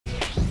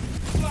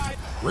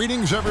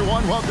Greetings,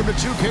 everyone. Welcome to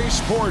 2K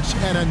Sports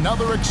and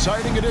another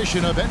exciting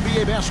edition of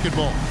NBA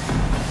basketball.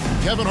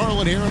 Kevin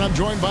Harlan here, and I'm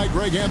joined by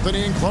Greg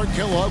Anthony and Clark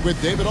Kellogg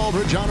with David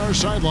Aldridge on our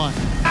sideline.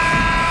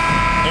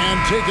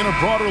 And taking a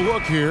broader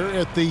look here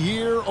at the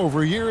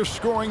year-over-year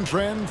scoring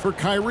trend for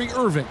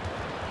Irving.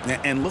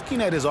 And looking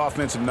at his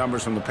offensive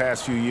numbers from the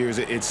past few years,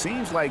 it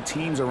seems like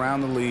teams around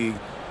the league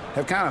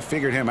have kind of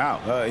figured him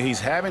out. He's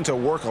having to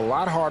work a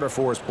lot harder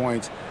for his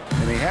points,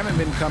 and they haven't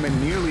been coming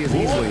nearly as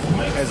easily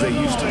as they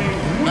used to.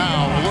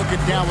 Now, look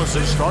at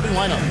Dallas's starting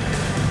lineup.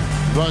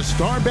 The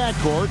star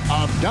backcourt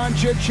of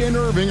Doncic and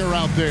Irving are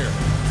out there.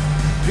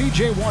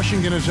 P.J.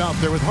 Washington is out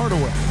there with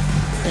Hardaway.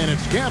 And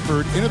it's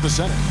Gafford in at the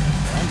center.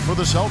 And for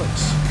the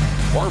Celtics,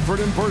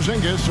 Horford and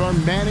Porzingis are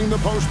manning the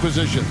post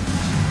positions.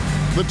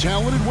 The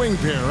talented wing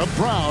pair of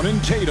Brown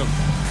and Tatum.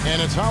 And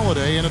it's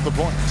Holiday in at the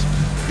point.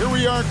 Here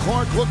we are,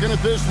 Clark, looking at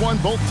this one.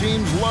 Both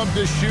teams love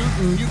to shoot,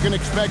 and you can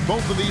expect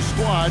both of these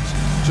squads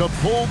to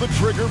pull the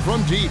trigger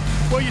from deep.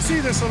 Well, you see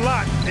this a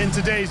lot in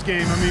today's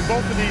game. I mean,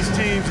 both of these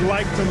teams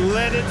like to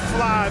let it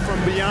fly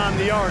from beyond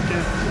the arc.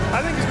 And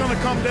I think it's going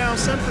to come down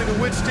simply to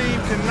which team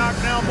can knock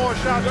down more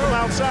shots from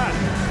outside.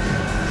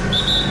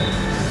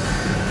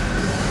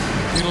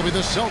 It'll be the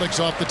Celtics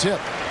off the tip.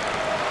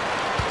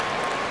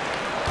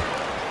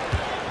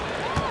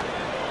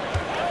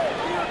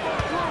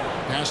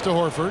 Pass to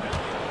Horford.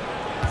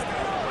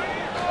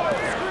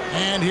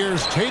 And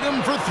here's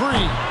Tatum for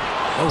three.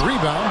 A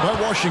rebound by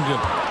Washington.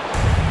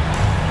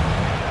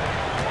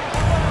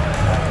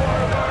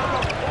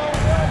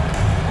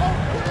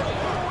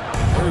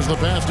 Here's the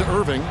pass to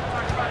Irving.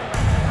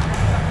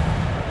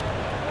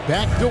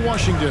 Back to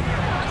Washington.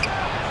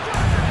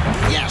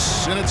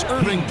 Yes, and it's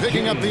Irving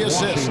picking up the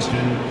assist.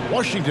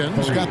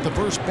 Washington's got the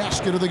first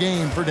basket of the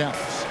game for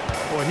Dallas.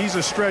 Boy, he's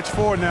a stretch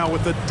forward now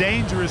with a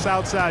dangerous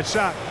outside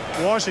shot.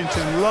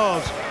 Washington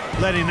loves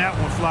letting that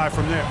one fly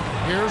from there.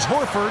 Here's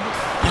Horford,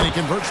 and he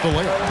converts the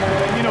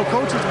layup. You know,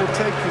 coaches will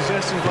take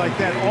possessions like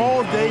that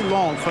all day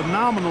long.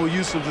 Phenomenal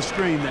use of the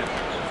screen there.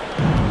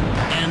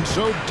 And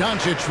so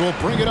Doncic will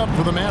bring it up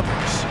for the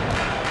Mavericks.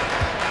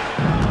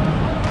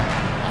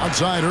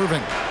 Outside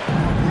Irving.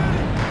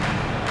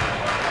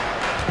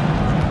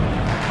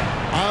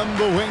 On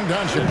the wing,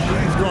 Doncic,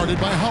 guarded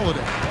by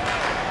Holiday.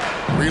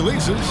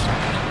 Releases.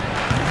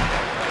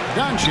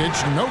 Doncic,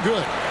 no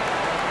good.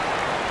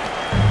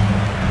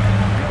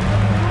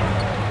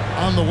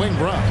 On the wing,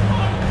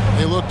 Brown.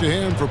 They look to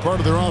him for part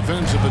of their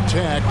offensive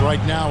attack.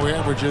 Right now, he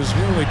averages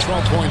nearly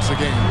 12 points a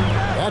game.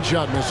 That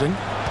shot missing.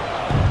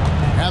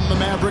 And the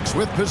Mavericks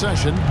with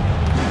possession.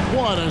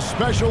 What a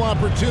special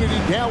opportunity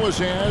Dallas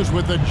has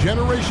with a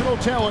generational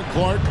talent,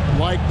 Clark,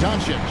 like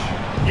Doncic.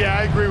 Yeah,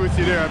 I agree with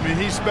you there. I mean,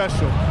 he's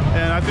special.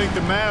 And I think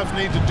the Mavs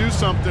need to do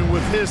something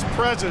with his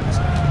presence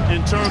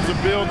in terms of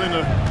building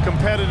a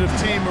competitive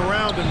team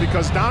around him,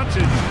 because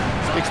Doncic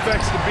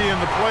expects to be in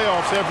the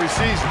playoffs every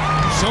season.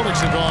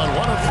 Celtics have gone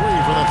 1 of 3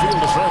 for the field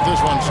to start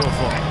this one so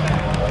far.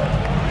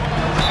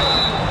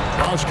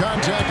 Cross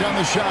contact on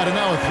the shot, and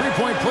now a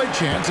three-point play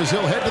chance as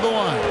he'll head to the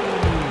line.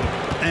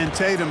 And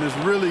Tatum is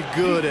really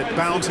good at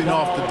bouncing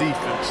off the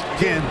defense.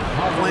 Again,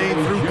 playing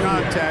through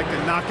contact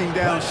and knocking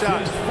down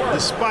shots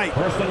despite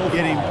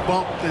getting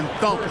bumped and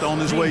thumped on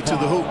his way to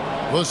the hoop.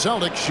 The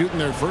Celtics shooting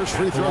their first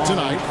free throw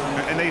tonight.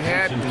 And they've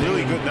had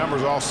really good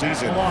numbers all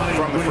season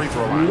from the free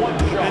throw line.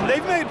 And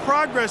they've made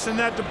progress in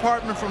that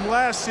department from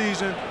last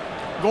season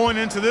going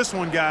into this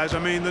one, guys. I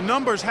mean, the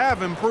numbers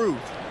have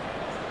improved.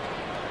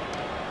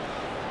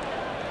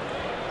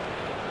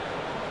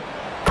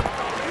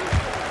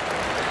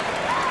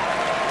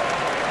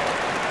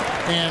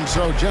 And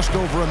so just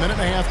over a minute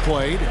and a half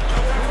played.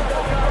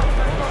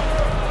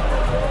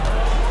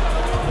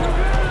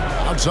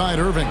 Outside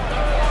Irving.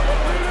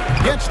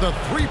 Gets the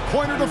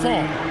three-pointer to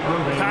fall.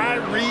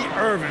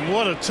 Irving,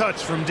 what a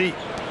touch from deep.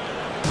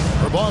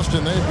 For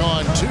Boston, they've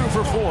gone 2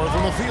 for 4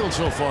 from the field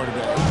so far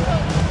today.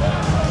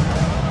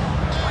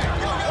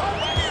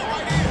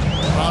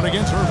 Out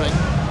against Irving.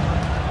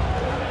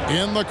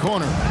 In the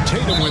corner.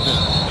 Tatum with it.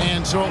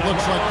 And so it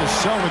looks like the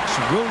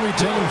Celtics will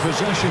retain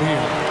possession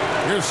here.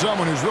 Here's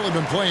someone who's really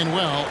been playing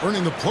well,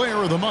 earning the Player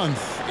of the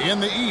Month in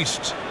the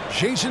East,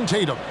 Jason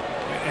Tatum.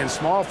 And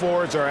small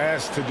forwards are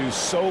asked to do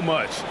so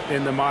much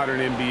in the modern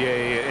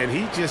NBA, and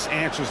he just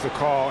answers the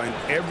call in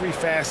every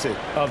facet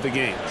of the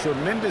game.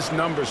 Tremendous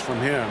numbers from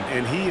him,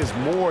 and he is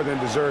more than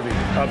deserving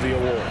of the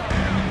award.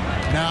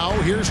 Now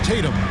here's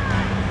Tatum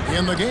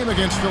in the game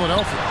against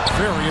Philadelphia.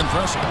 Very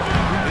impressive.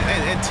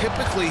 And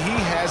typically he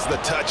has the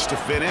touch to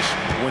finish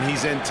when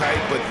he's in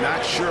tight, but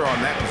not sure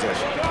on that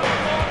possession.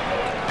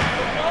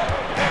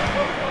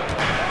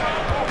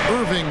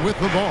 Irving with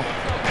the ball.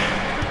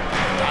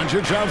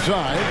 Doncic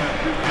outside.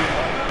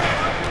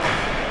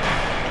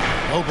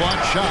 Low block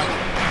shot.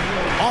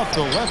 Off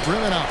the left rim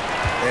and out.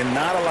 And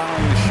not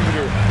allowing the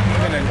shooter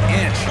even an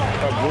inch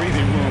of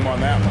breathing room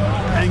on that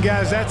one. And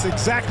guys, that's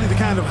exactly the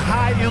kind of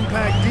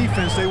high-impact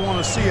defense they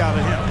want to see out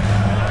of him.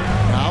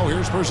 Now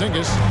here's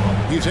Porzingis.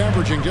 He's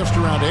averaging just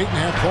around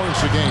 8.5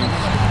 points a game.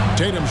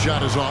 Tatum's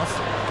shot is off.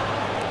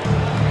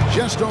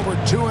 Just over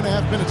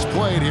 2.5 minutes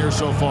played here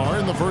so far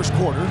in the first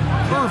quarter.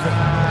 Irving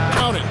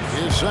counting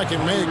his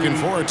second make in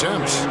 4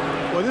 attempts.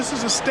 Well, this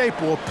is a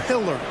staple, a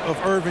pillar of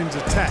Irving's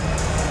attack.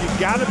 You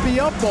got to be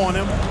up on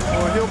him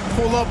or he'll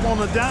pull up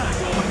on a dime.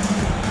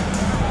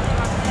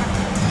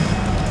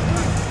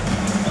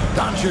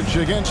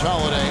 Doncic against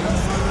Holiday.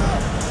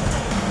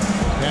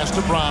 Pass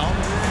to Brown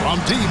from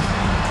deep.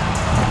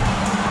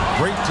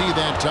 Great tee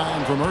that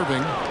time from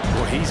Irving.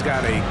 Well, he's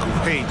got a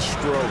great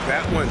stroke.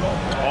 That one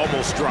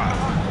almost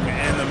dropped.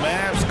 And the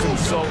Mavs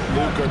consult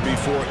Luka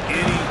before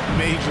any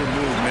major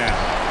move now.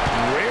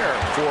 Rare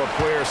for a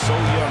player so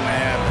young to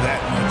have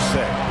that much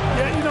say.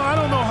 Yeah, you know, I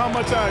don't know how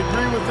much I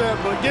agree with that,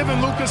 but given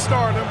Luka's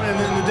stardom and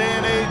in the day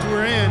and age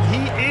we're in,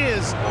 he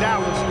is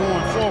Dallas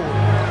going forward.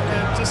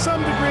 And to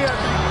some degree, I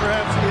think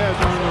perhaps he has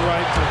earned the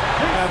right to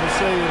have a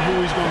say in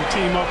who he's going to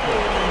team up with.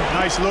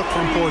 Nice look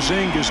from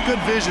Porzingis. Good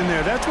vision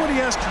there. That's what he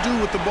has to do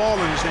with the ball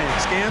in his hand.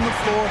 Scan the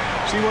floor,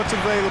 see what's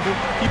available,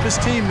 keep his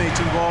teammates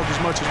involved as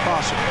much as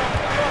possible.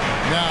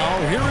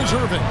 Now, here is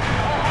Irving.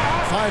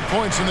 5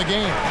 points in the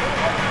game.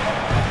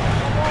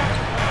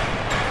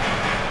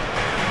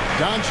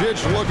 Doncic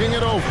looking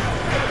it over.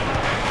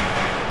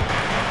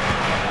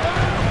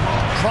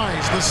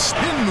 Tries the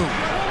spin move.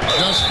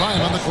 Just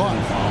 5 on the clock.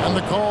 And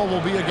the call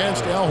will be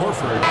against Al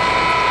Horford.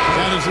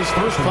 That is his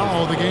first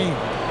foul of the game.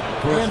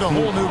 And a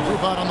whole new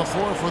group out on the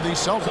floor for the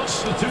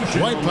Celtics.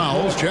 Dwight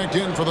Powell's checked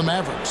in for the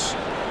Mavericks.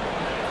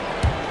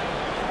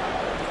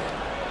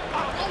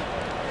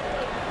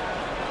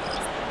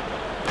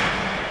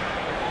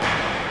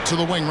 To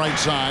the wing right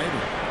side.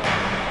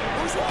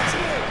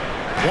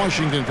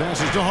 Washington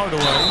passes to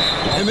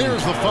Hardaway. And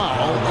there's the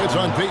foul. It's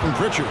on Peyton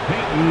Pritchard.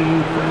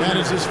 That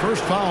is his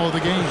first foul of the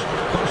game.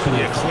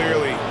 Yeah,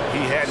 clearly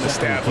he hadn't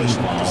established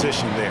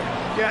position there.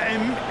 Yeah,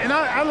 and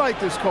I like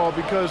this call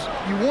because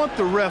you want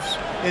the refs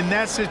in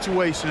that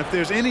situation. If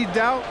there's any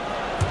doubt,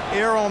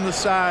 err on the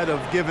side of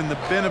giving the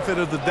benefit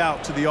of the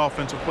doubt to the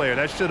offensive player.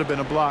 That should have been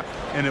a block,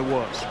 and it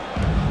was.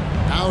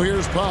 Now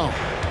here's Powell.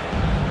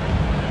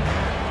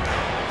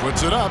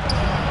 Puts it up.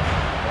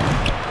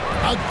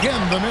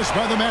 Again, the miss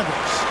by the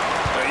Mavericks.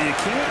 You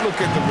can't look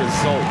at the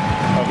result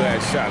of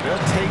that shot. They'll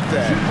take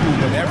that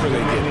whenever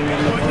they get it.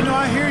 Well, you know,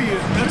 I hear you.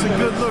 That's a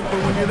good look, but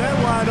when you're that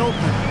wide open,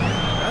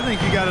 I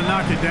think you got to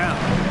knock it down.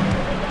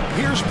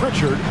 Here's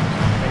Pritchard.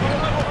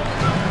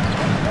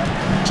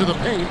 To the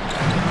paint.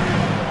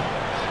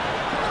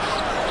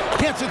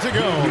 Gets it to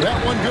go.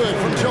 That one good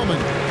from Tillman.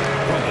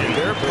 And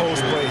their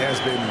post play has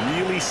been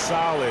really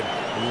solid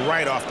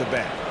right off the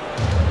bat.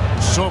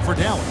 So for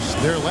Dallas,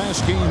 their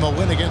last game a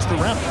win against the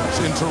Raptors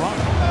in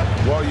Toronto.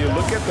 Well, you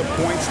look at the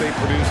points they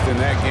produced in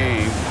that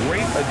game,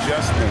 great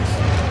adjustments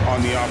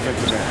on the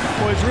offensive end.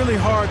 Well, it's really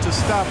hard to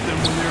stop them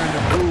when they're in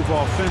the groove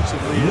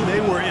offensively, and they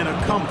were in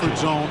a comfort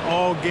zone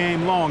all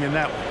game long in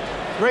that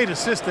one. Great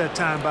assist that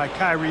time by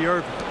Kyrie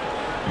Irving.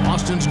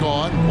 Austin's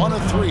gone 1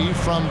 of 3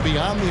 from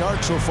beyond the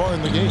arc so far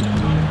in the game.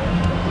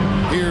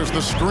 Here's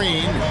the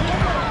screen.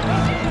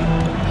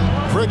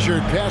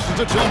 Pritchard passes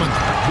to Tillman.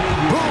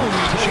 Boom!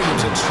 He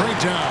jams it straight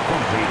down.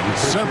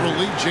 Several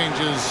lead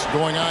changes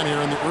going on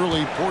here in the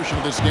early portion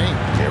of this game.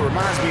 It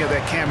reminds me of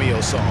that cameo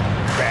song,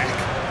 Back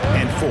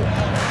and Forth.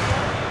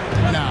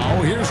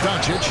 Now, here's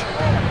Doncic.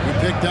 He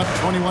picked up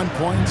 21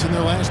 points in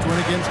their last win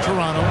against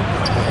Toronto.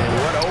 And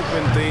what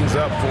opened things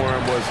up for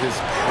him was his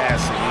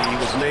passing. He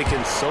was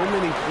making so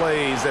many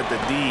plays that the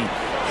D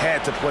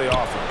had to play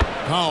off him.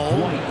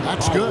 Powell,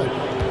 that's good.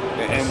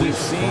 And we've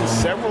seen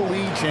several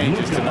lead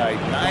changes tonight.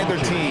 Neither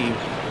team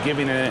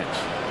giving an inch.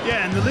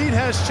 Yeah, and the lead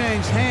has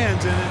changed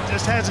hands, and it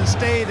just hasn't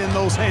stayed in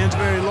those hands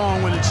very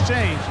long when it's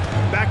changed.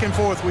 Back and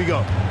forth we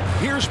go.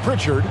 Here's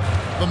Pritchard.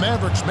 The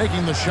Mavericks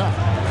making the shot.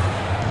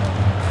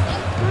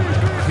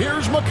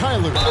 Here's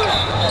McKayler.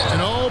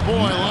 And oh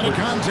boy, a lot of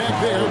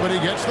contact there, but he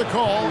gets the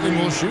call and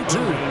will shoot 2.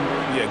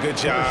 Yeah, good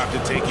job to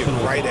take it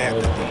right at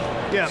the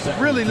D. Yeah,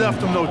 really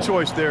left him no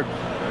choice there.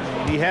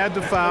 He had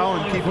to foul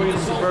and keep him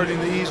from converting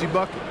the easy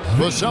bucket.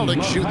 The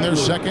Celtics shooting their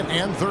second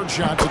and third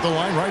shots at the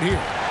line right here.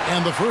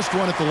 And the first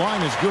one at the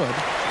line is good.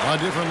 A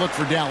different look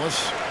for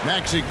Dallas.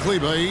 Maxi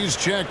Kleber, he's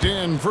checked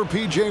in for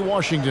P.J.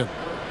 Washington.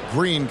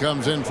 Green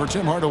comes in for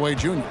Tim Hardaway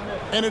Jr.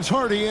 And it's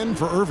Hardy in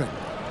for Irving.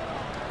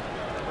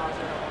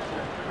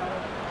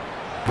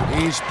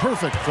 He's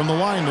perfect from the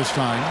line this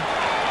time.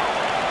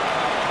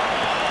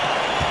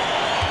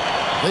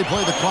 They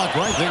play the clock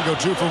right. They can go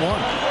 2 for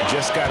 1.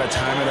 Just got to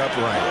time it up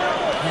right.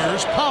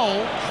 Here's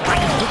Powell.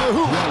 Brings to the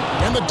hoop.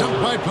 And the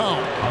dunk by Powell.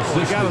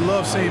 You got to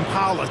love seeing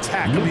Powell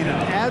attack. I mean, an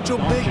agile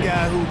big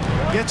guy who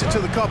gets it to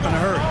the cup in a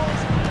hurry.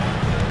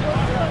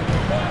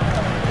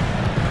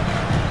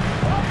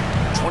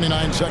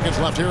 29 seconds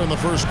left here in the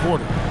first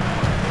quarter.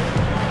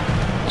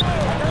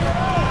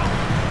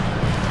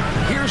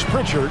 Here's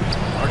Pritchard.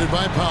 Guarded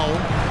by Powell.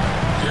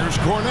 Here's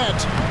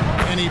Cornette.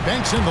 And he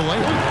banks in the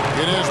layup.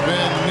 It has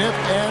been nip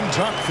and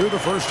tuck through the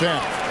first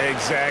half.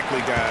 Exactly,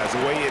 guys.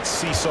 The way it's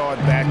seesawed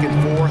back and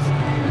forth,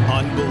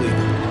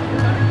 unbelievable.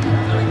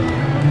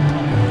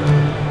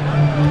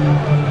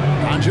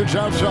 Doncic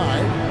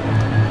outside.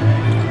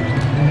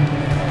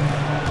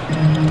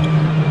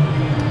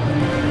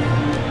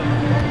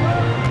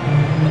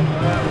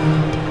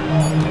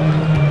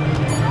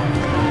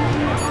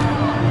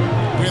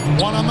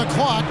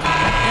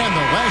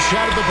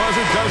 shot at the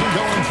buzzer doesn't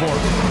go in for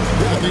it.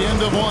 At the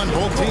end of one,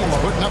 both teams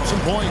putting up some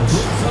points.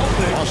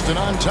 Boston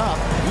on top,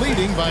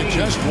 leading by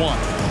just one.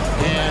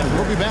 And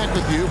we'll be back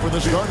with you for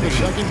the start of the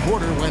second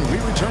quarter when we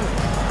return.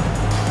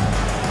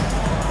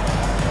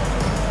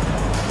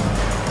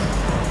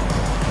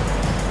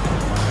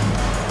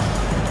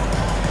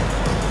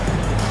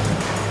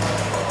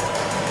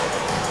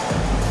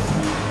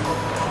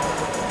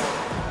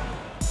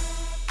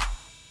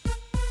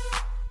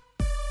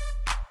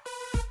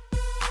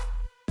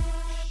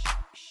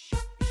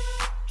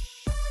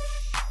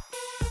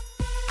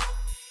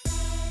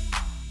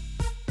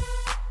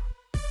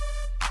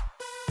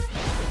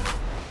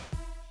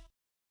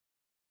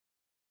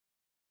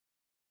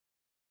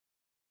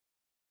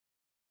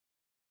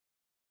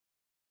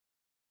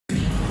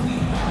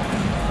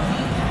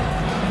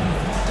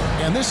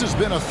 And this has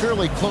been a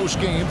fairly close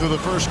game through the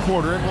first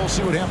quarter, and we'll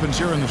see what happens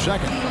here in the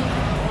second.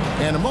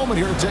 And a moment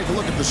here to take a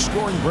look at the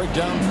scoring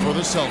breakdown for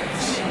the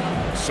Celtics.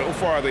 So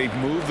far, they've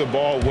moved the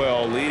ball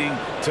well, leading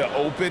to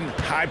open,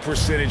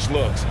 high-percentage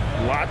looks.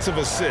 Lots of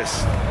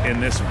assists in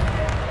this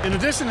one. In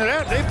addition to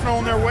that, they've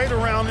thrown their weight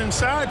around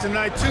inside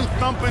tonight, too,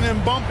 thumping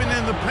and bumping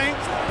in the paint.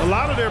 A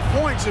lot of their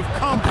points have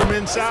come from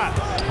inside.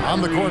 On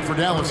the court for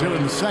Dallas here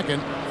in the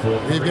second,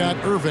 they've got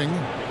Irving.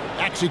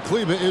 Maxi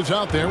Kleber is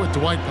out there with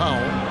Dwight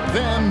Powell.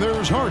 Then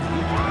there's Hardy.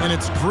 And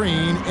it's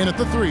Green in at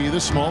the three,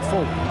 the small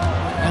forward.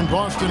 And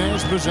Boston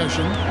has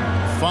possession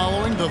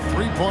following the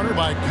three-pointer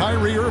by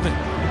Kyrie Irving.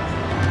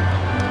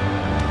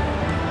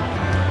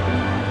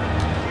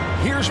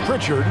 Here's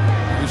Pritchard.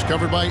 He's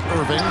covered by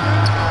Irving.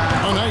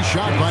 A nice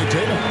shot by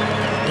Tatum.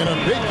 And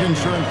a big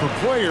concern for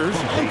players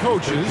and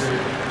coaches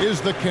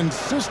is the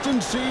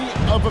consistency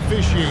of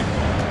officiating.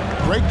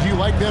 Greg, do you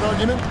like that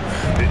argument?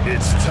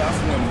 It's tough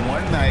when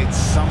one night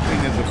something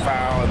is a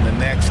foul and the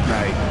next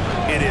night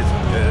it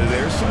isn't.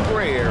 There's some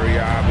gray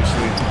area,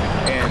 obviously,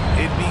 and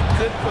it'd be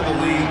good for the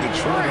league to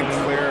try and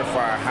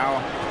clarify how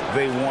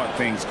they want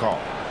things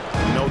called.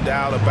 No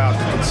doubt about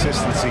the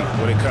consistency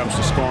when it comes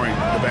to scoring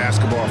the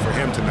basketball for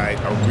him tonight.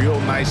 A real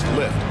nice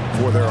lift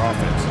for their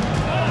offense.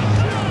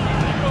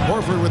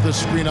 Horford with the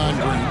screen on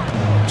Green.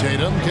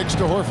 Tatum kicks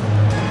to Horford.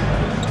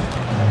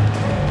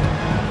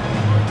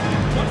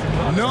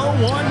 No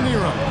one near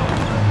him.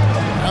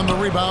 And the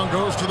rebound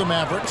goes to the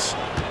Mavericks.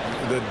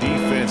 The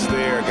defense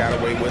there got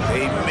away with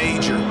a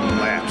major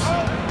lapse.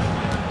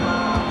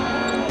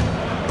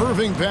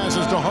 Irving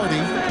passes to Hardy.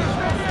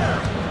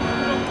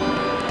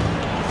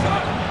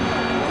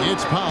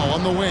 It's Powell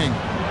on the wing.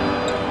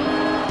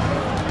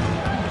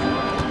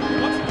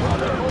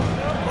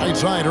 Right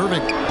side,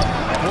 Irving.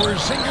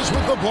 Porzingis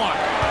with the block.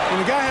 When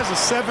a guy has a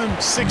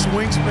 7'6"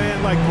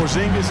 wingspan like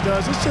Porzingis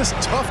does, it's just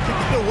tough to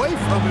get away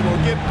from him or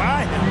get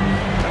by him.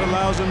 That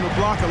allows him to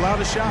block a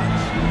lot of shots.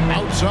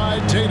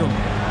 Outside Tatum.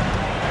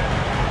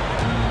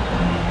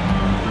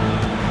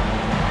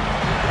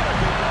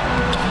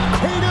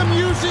 Tatum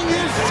using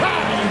his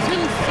size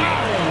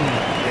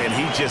inside. And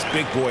he just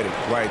big-boyed it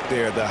right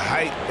there. The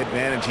height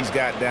advantage he's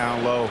got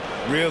down low,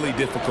 really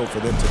difficult for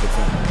them to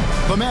defend.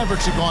 The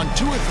Mavericks have gone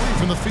 2 of 3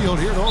 from the field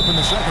here to open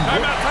the second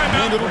quarter.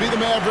 And it'll be the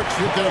Mavericks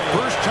with their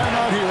first time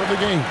out here of the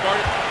game.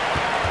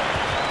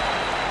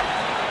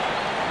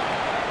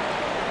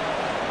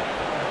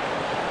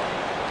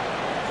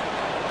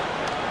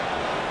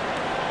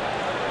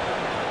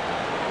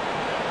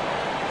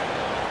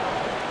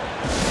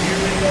 Here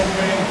we go,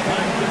 man.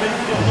 Time to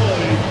make the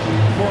hood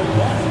for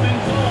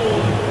Boston's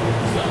own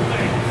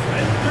Celtics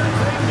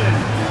Entertainment.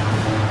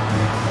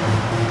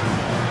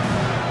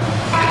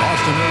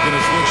 Boston making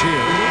a switch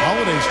here.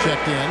 Holiday's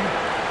checked in.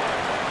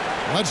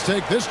 Let's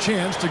take this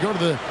chance to go to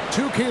the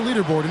 2K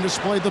leaderboard and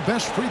display the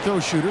best free throw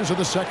shooters of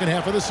the second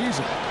half of the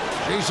season.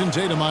 Jason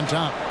Tatum on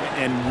top.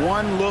 And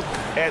one look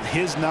at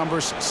his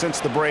numbers since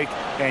the break,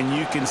 and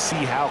you can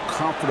see how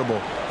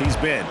comfortable he's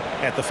been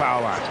at the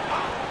foul line.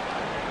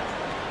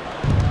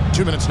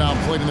 2 minutes now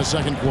played in the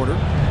second quarter.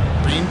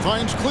 Green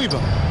finds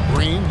Kleber.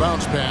 Green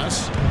bounce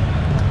pass.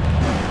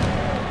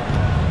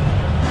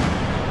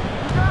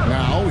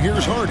 Now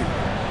here's Hardy.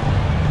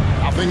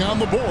 Nothing on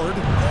the board.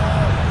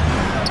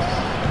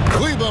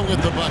 Kleber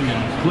with the bucket.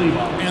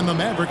 And the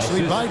Mavericks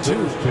lead by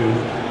 2.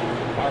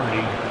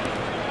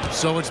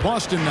 So it's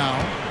Boston now.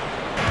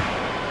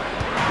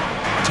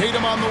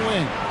 Tatum on the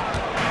wing.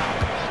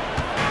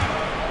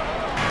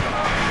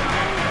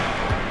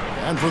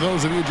 And for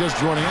those of you just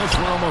joining us,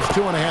 we're almost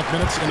 2.5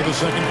 minutes into the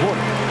second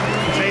quarter.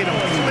 Tatum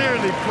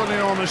clearly putting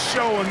on a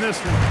show in this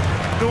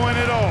one, doing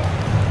it all.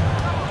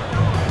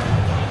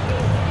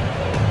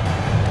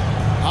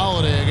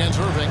 Holiday against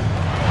Irving.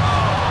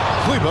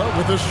 Kleber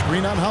with the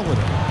screen on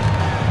Holiday.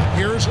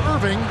 Here's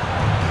Irving.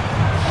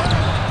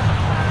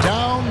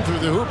 Down through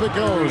the hoop it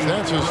goes.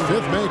 That's his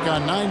 5th make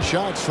on 9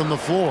 shots from the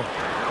floor.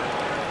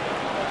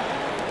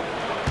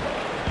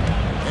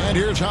 And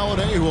here's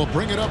Holiday, who will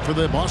bring it up for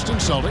the Boston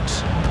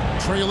Celtics,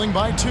 trailing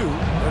by 2.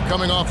 They're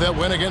coming off that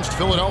win against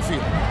Philadelphia.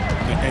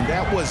 And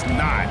that was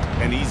not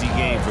an easy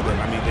game for them.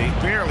 I mean, they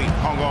barely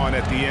hung on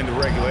at the end of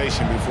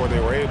regulation before they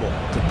were able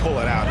to pull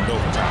it out in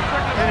overtime.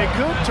 And it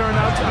could turn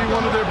out to be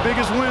one of their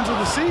biggest wins of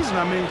the season.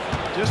 I mean,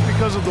 just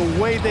because of the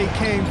way they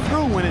came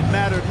through when it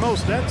mattered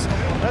most. That's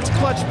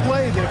clutch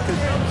play that could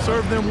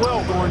serve them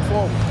well going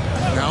forward.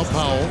 Now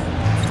Powell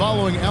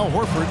following Al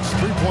Horford's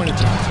three-point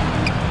attempt.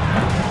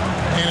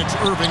 And it's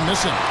Irving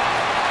missing.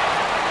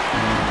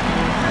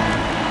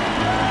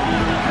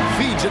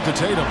 Feeds it to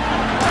Tatum.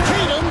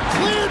 Tatum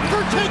cleared for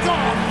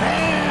takeoff.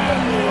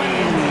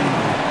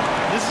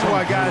 This is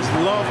why guys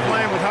love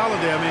playing with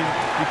Holiday. I mean,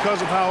 because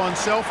of how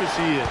unselfish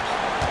he is.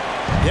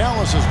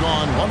 Dallas has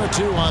gone 1 of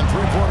 2 on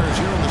three-pointers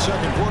here in the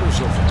second quarter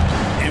so far.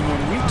 And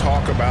when we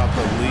talk about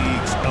the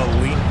league's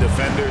elite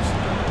defenders,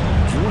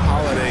 Drew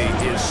Holiday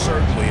is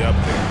certainly up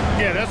there.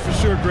 Yeah, that's for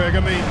sure, Greg.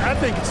 I mean, I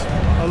think it's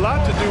a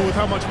lot to do with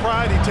how much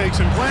pride he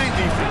takes in playing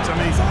defense. I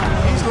mean,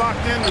 he's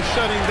locked into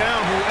shutting down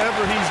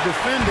whoever he's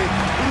defending.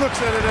 He looks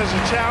at it as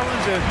a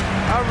challenge, and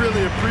I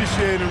really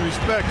appreciate and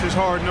respect his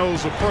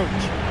hard-nosed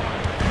approach.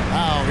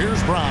 Now, here's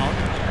Brown.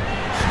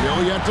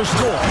 Still yet to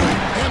score.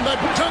 And the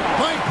dunk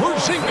by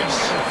Porzingis.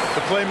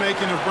 The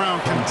playmaking of Brown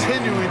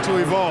continuing to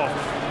evolve.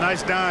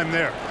 Nice dime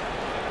there.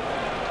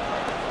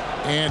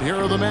 And here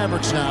are the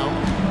Mavericks now.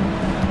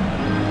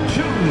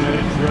 2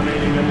 minutes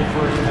remaining in the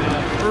first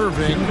half.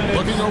 Irving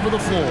looking over the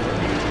floor.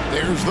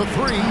 There's the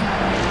three.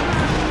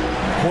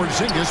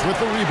 Porzingis with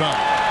the rebound.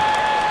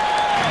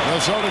 The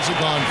Celtics have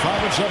gone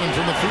 5 of 7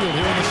 from the field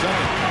here in the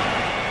second.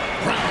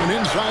 Brown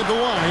inside the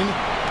line.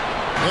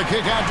 The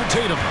kick out to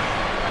Tatum.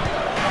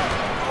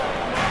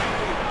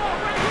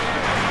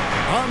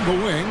 On the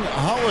wing,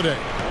 Holiday.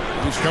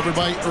 He's covered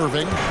by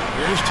Irving.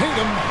 Here's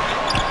Tatum.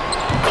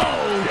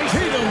 Oh,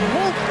 Tatum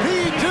won't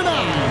be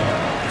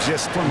denied.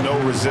 Just no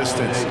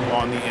resistance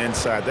on the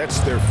inside. That's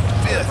their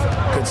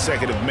 5th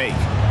consecutive make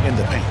in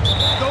the paint.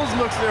 Those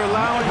looks they're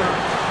allowing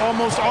are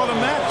almost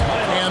automatic.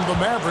 And the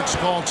Mavericks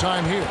call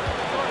time here.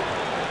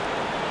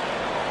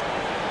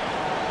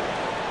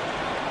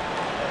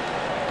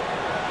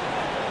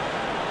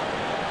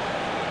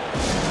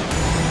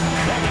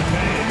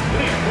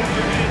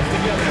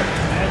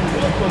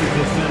 Welcome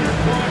to center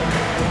court,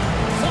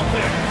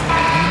 Celtics.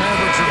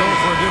 Mavericks are going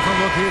for a different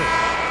look here.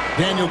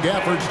 Daniel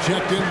Gafford's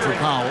checked in for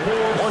Powell.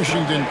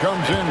 Washington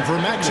comes in for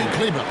Maxi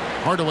Kleber.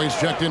 Hardaway's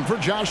checked in for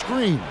Josh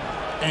Green.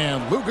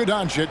 And Luka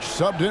Doncic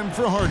subbed in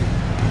for Hardy.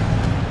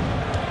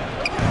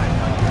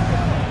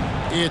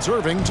 It's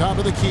Irving, top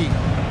of the key.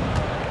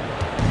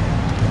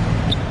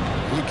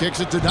 He kicks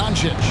it to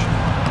Doncic.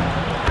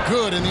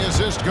 Good, and the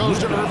assist goes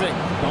to Irving.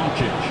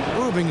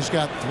 Irving's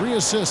got 3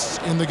 assists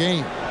in the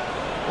game.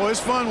 Well,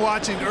 it's fun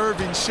watching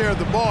Irving share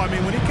the ball. I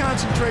mean, when he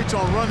concentrates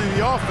on running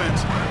the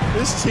offense,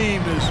 this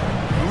team is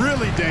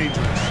really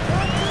dangerous.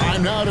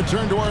 Time now to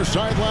turn to our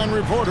sideline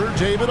reporter,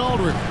 David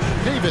Aldridge.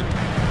 David.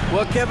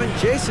 Well, Kevin,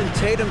 Jason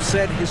Tatum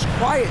said his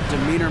quiet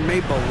demeanor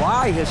may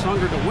belie his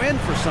hunger to win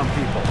for some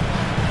people.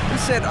 He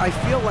said, I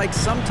feel like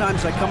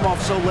sometimes I come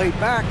off so laid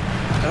back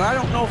that I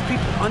don't know if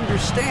people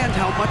understand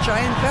how much I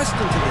invest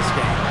into this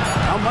game,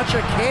 how much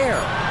I care,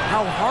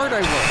 how hard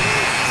I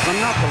work. I'm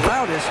not the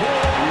loudest,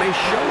 I may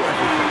show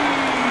everything.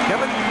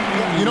 Kevin?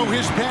 You know,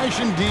 his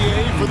passion,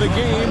 DA, for the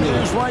game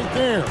is right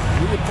there.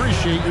 We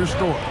appreciate your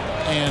story.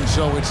 And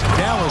so it's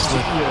Dallas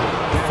with you,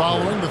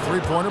 following the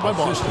three-pointer by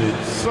Boston.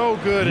 So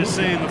good at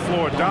seeing the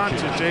floor.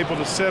 Doncic able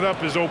to set up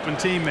his open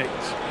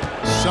teammates.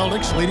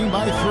 Celtics leading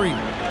by 3.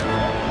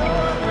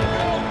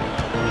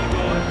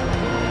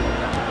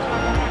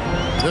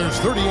 There's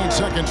 38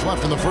 seconds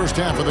left in the first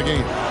half of the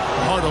game.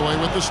 Hardaway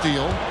with the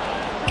steal.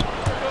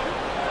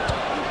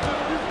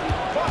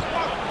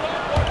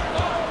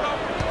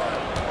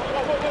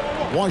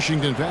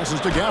 Washington passes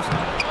to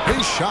Gafford.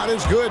 His shot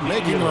is good,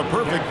 making him a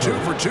perfect 2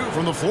 for 2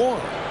 from the floor.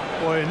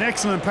 Boy, an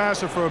excellent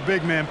passer for a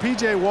big man.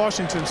 P.J.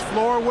 Washington's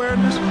floor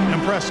awareness,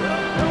 impressive.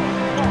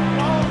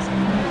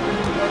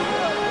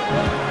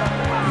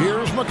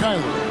 Here's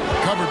McKayler,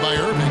 covered by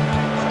Irving.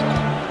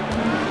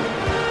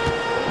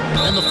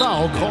 And the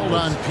foul called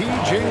on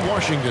P.J.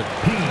 Washington.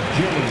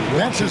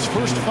 That's his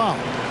first foul.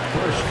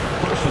 First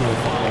personal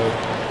foul,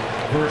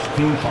 first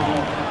team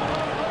foul.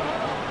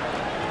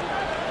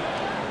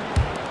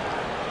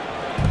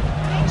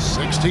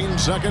 16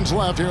 seconds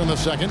left here in the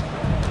second.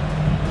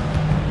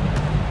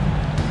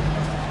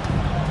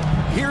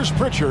 Here's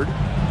Pritchard.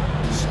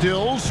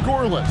 Still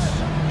scoreless.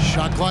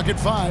 Shot clock at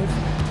 5.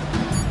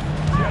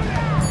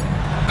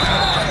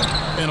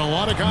 And a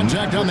lot of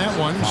contact on that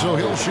one, so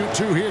he'll shoot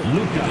 2 here.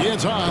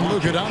 It's on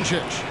Luka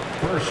Doncic.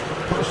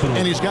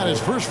 And he's got his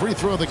first free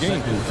throw of the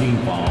game. Second team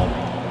foul.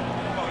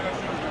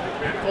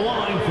 At the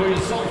line for your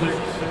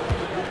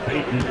Celtics,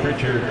 Peyton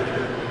Pritchard.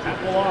 At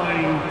the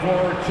line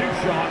for 2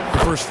 shots.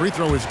 The first free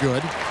throw is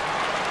good.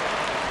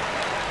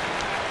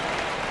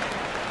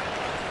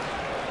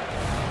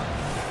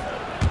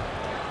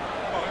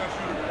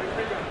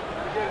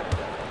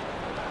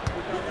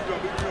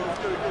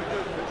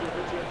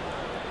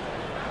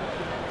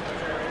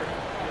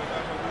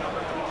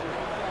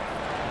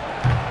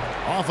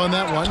 Off on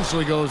that one, so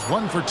he goes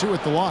 1 for 2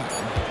 at the line.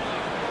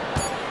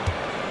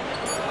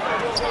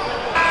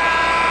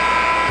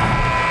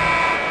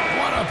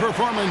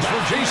 performance for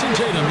Jason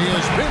Tatum. He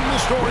has been the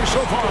story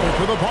so far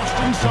for the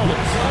Boston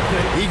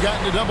Celtics. He got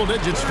into double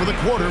digits for the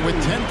quarter with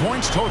 10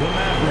 points total.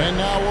 And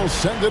now we'll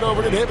send it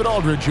over to David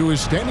Aldridge, who is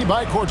standing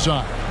by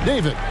courtside.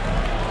 David.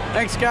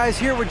 Thanks, guys.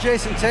 Here with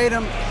Jason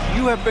Tatum.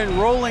 You have been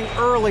rolling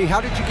early. How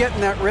did you get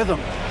in that rhythm?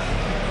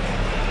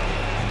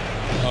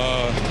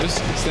 Just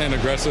staying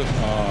aggressive.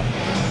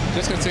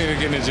 Just continue to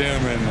get in the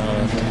gym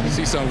and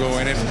see some go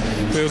in. It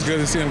feels good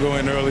to see them go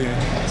in early.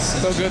 And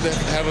so good to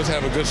have us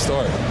have a good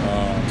start.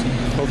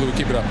 Hopefully we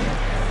keep it up.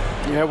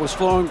 Yeah, it was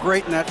flowing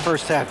great in that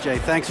first half, Jay.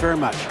 Thanks very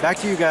much. Back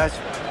to you guys.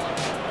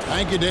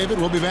 Thank you, David.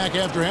 We'll be back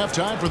after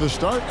halftime for the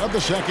start of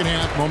the second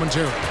half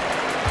momentarily.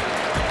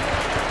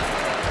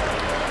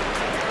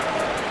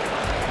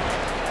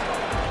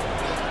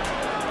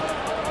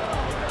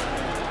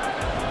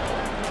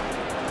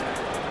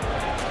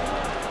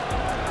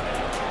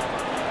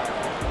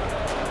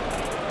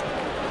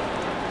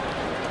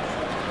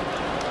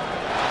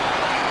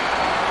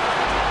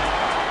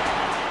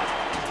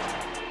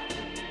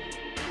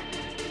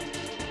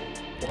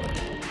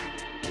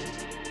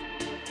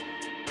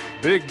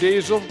 Big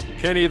Diesel,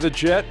 Kenny the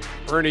Jet,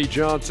 Ernie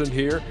Johnson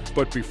here.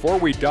 But before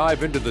we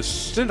dive into the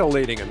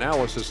scintillating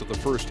analysis of the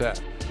first half,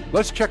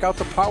 let's check out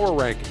the power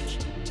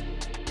rankings.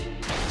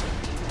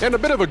 And a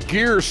bit of a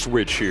gear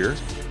switch here.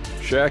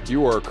 Shaq,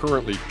 you are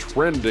currently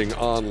trending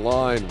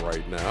online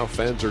right now.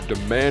 Fans are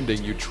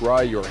demanding you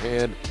try your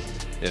hand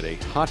in a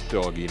hot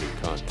dog eating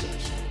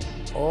contest.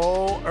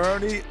 Oh,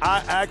 Ernie,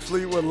 I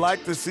actually would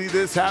like to see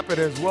this happen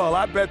as well.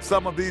 I bet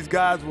some of these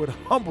guys would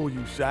humble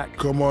you, Shaq.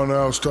 Come on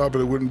now, stop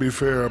it. It wouldn't be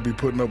fair. I'd be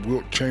putting up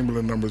Wilt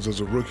Chamberlain numbers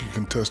as a rookie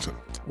contestant.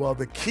 Well,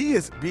 the key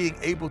is being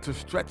able to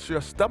stretch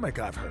your stomach,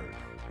 I've heard.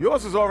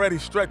 Yours is already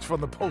stretched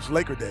from the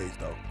post-Laker days,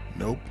 though.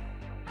 Nope.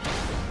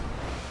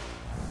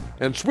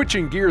 And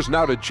switching gears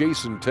now to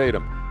Jason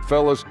Tatum.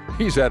 Fellas,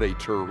 he's had a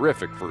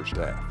terrific first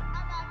half.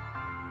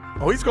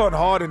 Oh, he's going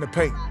hard in the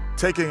paint,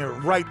 taking it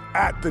right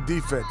at the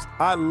defense.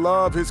 I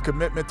love his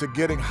commitment to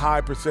getting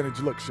high percentage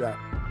looks, Shaq.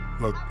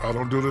 Look, I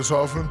don't do this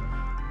often,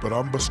 but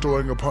I'm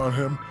bestowing upon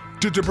him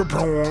the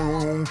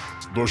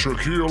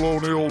Shaquille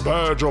O'Neal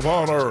badge of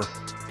honor.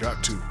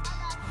 Got to.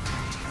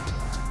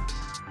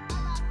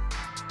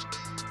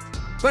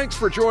 Thanks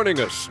for joining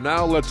us.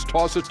 Now let's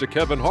toss it to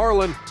Kevin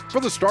Harlan for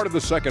the start of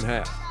the second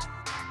half.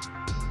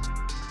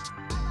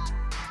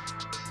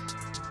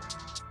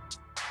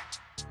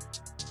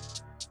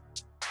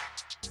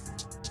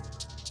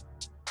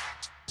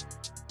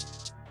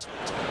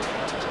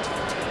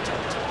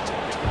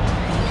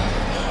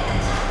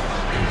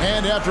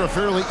 And after a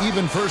fairly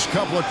even first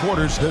couple of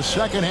quarters, the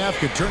second half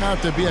could turn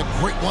out to be a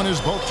great one as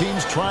both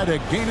teams try to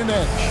gain an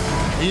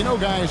edge. You know,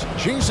 guys,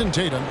 Jason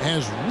Tatum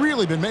has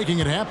really been making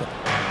it happen.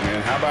 And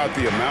how about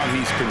the amount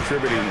he's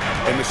contributing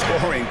in the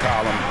scoring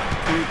column?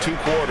 Through 2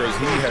 quarters,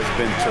 he has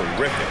been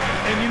terrific.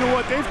 And you know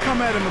what? They've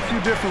come at him a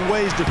few different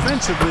ways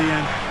defensively,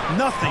 and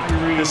nothing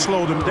has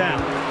slowed him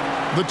down.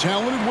 The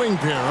talented wing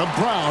pair of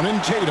Brown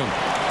and Tatum.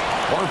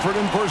 Horford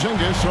and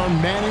Porzingis are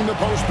manning the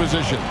post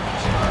positions.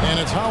 And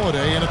it's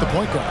Holiday in at the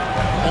point guard.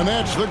 And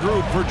that's the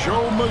group for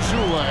Joe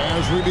Mazzulla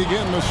as we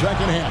begin the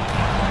second half.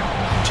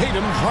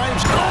 Tatum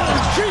drives. Oh,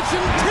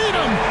 Jason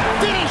Tatum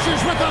finishes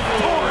with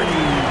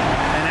authority.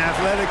 An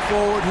athletic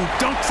forward who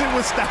dunks it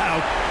with style.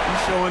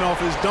 He's showing off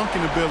his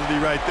dunking ability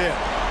right there.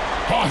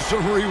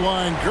 Awesome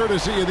rewind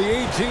courtesy of the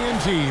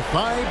AT&T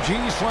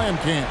 5G Slam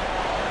Cam.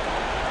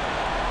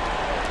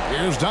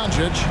 Here's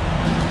Doncic.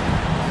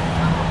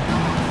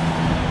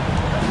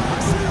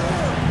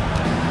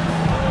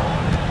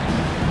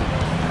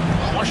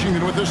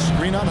 Washington with the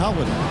screen on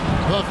Holiday.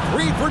 The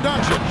 3 for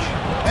Doncic.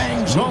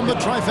 Bangs home the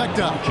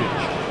trifecta.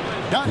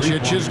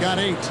 Doncic has got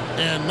 8,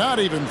 and not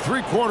even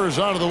 3/4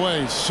 out of the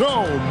way.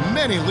 So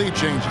many lead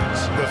changes.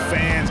 The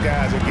fans,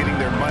 guys, are getting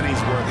their money's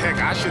worth. Heck,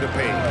 I should have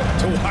paid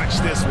to watch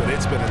this one.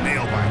 It's been a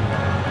nail biter.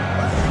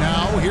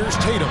 Now here's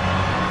Tatum.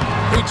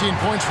 18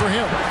 points for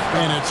him,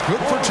 and it's good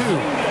for 2.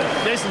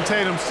 Jason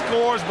Tatum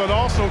scores, but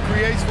also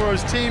creates for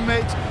his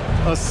teammates,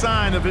 a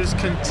sign of his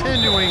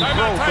continuing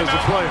growth as a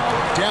player.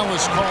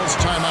 Dallas calls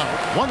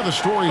timeout. One of the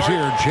stories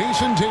here,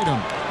 Jason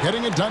Tatum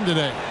getting it done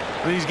today.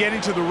 And he's getting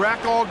to the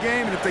rack all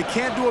game, and if they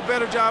can't do a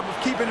better job of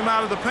keeping him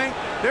out of the paint,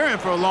 they're in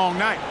for a long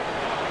night.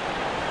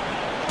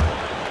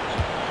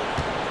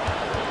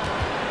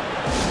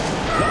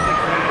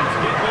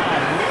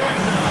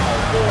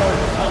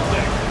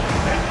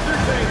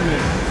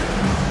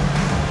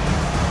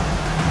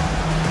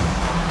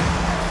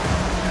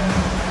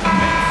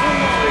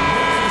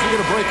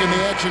 In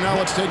the action now,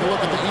 let's take a look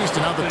at the East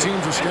and how the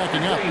teams are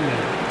stacking up.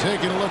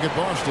 Taking a look at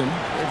Boston,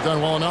 they've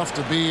done well enough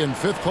to be in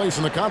 5th place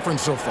in the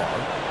conference so far.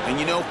 And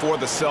you know, for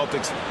the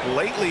Celtics,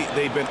 lately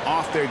they've been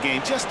off their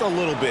game just a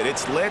little bit.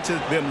 It's led to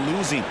them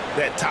losing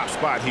that top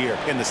spot here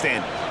in the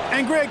standings.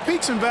 And Greg,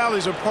 peaks and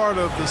valleys are part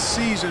of the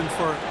season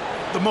for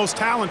the most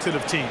talented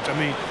of teams. I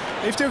mean,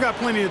 they've still got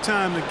plenty of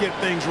time to get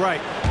things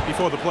right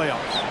before the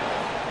playoffs.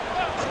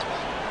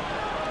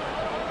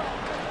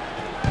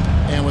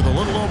 And with a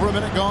little over a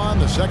minute gone,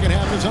 the second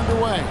half is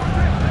underway.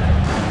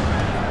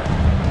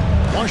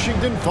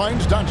 Washington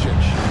finds Doncic.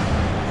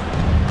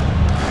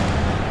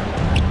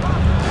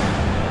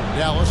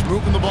 Dallas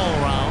moving the ball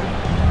around.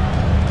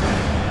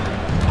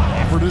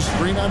 Offered a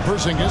screen on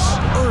Porzingis.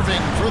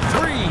 Irving for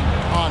three.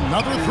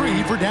 Another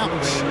three for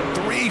Dallas.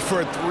 3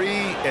 for 3,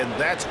 and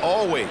that's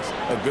always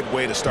a good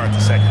way to start the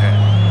second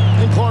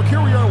half. And Clark,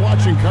 here we are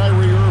watching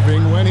Kyrie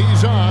Irving. When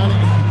he's on,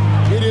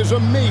 it is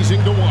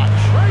amazing to watch.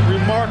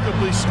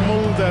 Remarkably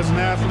smooth as an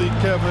athlete,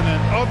 Kevin,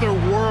 and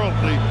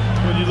otherworldly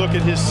when you look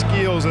at his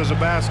skills as a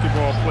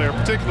basketball player,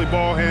 particularly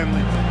ball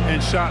handling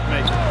and shot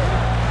making.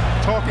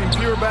 Talking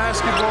pure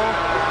basketball,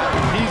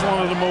 he's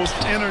one of the most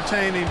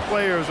entertaining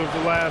players of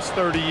the last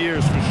 30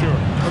 years for sure.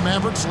 The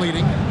Mavericks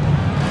leading.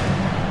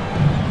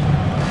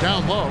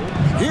 Down low.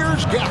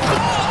 Here's Gafford.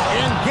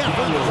 And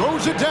Gafford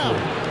throws it down.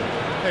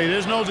 Hey,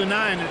 there's no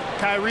denying it.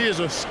 Kyrie is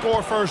a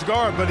score-first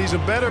guard, but he's a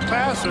better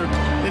passer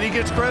than he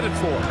gets credit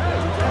for.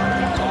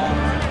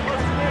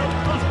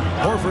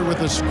 Horford with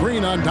the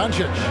screen on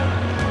Doncic.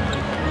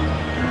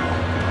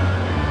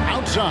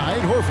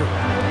 Outside, Horford.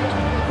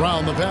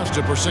 Round the pass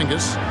to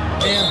Porzingis.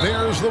 And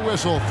there's the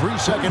whistle.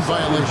 3-second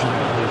violation.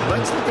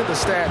 Let's look at the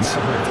stats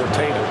for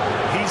Tatum.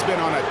 He's been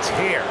on a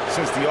tear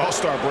since the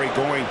All-Star break,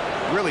 going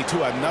really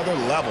to another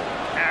level.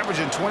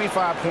 Averaging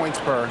 25 points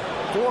per,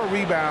 4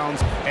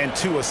 rebounds, and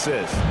 2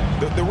 assists.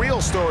 The real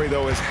story,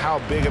 though, is how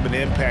big of an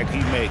impact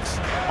he makes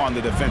on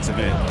the defensive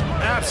end.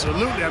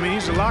 Absolutely. I mean,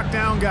 he's a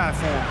lockdown guy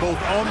for him, both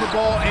on the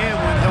ball and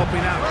when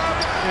helping out.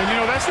 And, you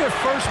know, that's their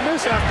first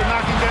miss after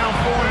knocking down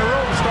 4 in a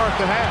row to start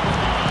the half.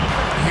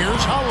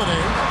 Here's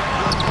Holiday.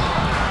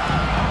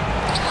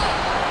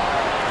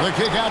 The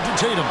kick out to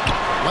Tatum.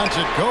 Lets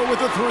it go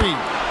with a 3.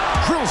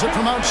 Drills it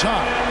from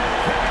outside.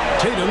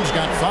 Tatum's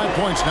got 5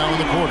 points now in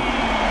the quarter.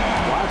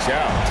 Watch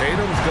out.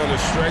 Tatum's going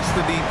to stretch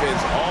the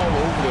defense all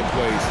over the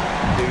place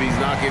if he's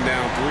knocking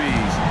down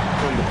threes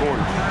from the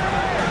corner.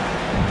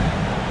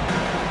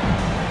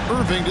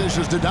 Irving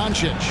dishes to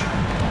Doncic.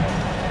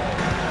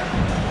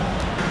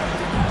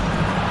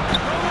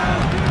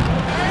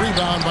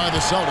 Rebound by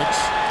the Celtics.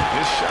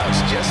 This shot's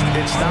just,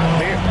 it's not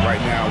there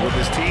right now with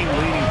his team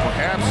leading.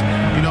 Perhaps,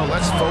 you know,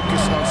 let's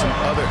focus on some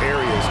other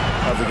areas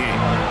of the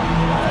game.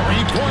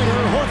 Three-pointer,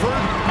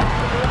 Horford.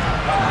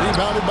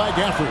 Rebounded by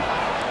Gafford.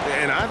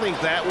 And I think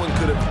that one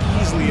could have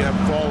easily have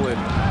fallen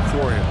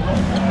for him.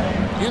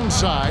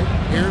 Inside,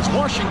 here's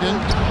Washington.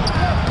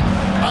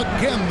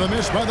 Again, the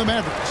miss by the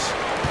Mavericks.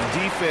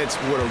 The defense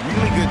did a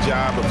really good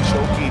job of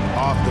choking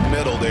off the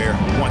middle there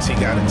once he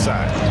got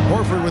inside.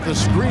 Horford with the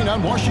screen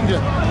on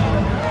Washington.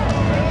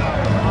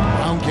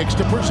 Brown kicks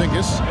to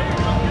Porzingis.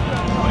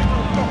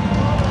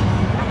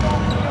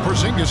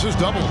 Porzingis is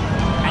double.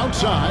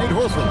 Outside,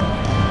 Horford.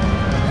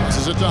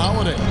 Passes it to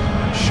Holiday.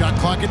 Shot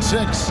clock at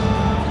 6.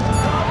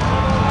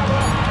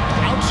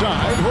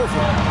 Outside,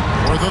 Horford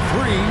for the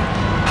 3.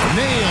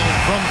 Nailed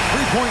from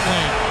three-point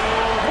land.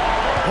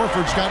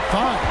 Horford's got 5.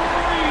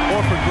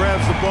 Horford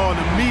grabs the ball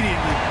and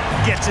immediately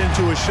gets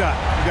into a shot.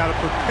 You got to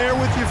prepare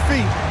with your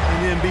feet and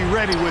then be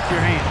ready with your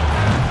hand.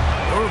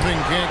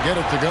 Irving can't get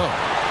it to go.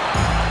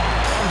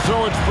 And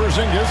so it's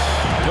Porzingis.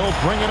 He'll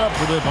bring it up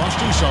for the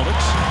Boston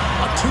Celtics.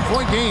 A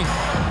 2-point game.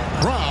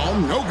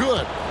 Brown, no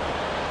good.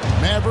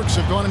 Mavericks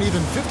have gone an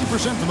even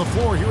 50% from the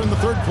floor here in the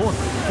third quarter.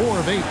 4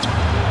 of 8.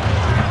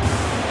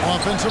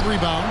 Offensive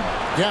rebound.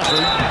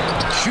 Gafford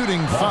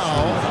shooting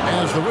foul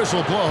as the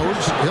whistle blows.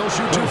 He'll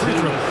shoot 2 free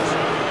throws.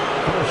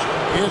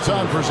 It's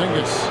on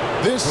Porzingis.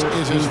 This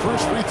is his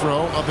first free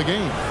throw of the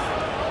game.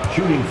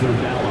 Shooting for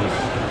Dallas,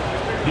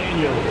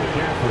 Daniel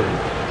Gafford.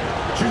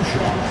 2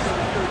 shots.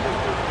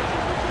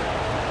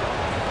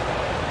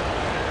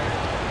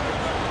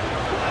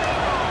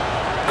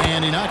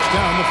 And he knocks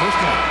down the first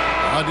one.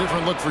 A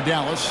different look for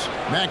Dallas.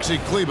 Maxi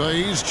Kleber,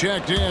 he's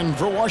checked in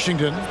for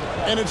Washington.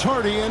 And it's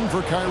Hardy in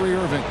for Kyrie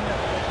Irving.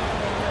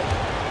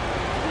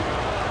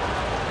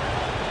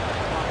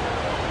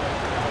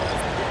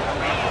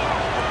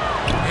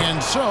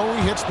 And so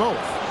he hits both.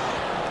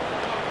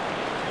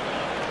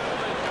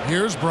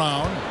 Here's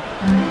Brown.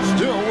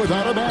 Still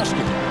without a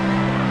basket.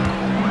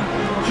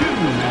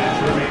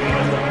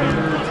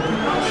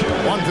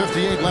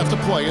 1:58 left to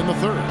play in the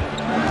third.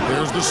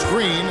 There's the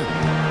screen.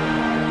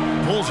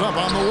 Pulls up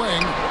on the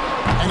wing,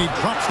 and he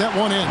drops that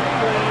one in.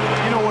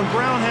 You know, when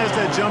Brown has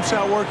that jump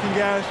shot working,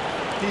 guys,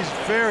 he's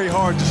very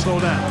hard to slow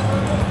down.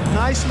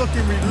 Nice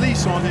looking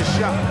release on his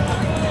shot.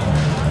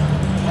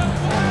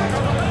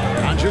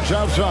 Doncic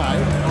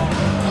outside.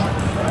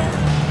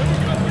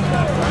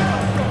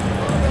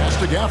 Pass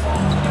to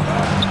Gafford.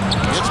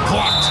 It's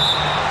blocked.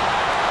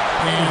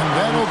 And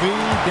that'll be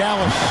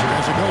Dallas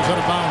as it goes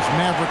out of bounds.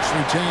 Mavericks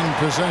retain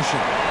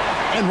possession.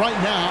 And right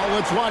now,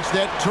 let's watch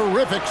that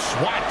terrific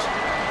swat.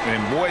 And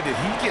boy, did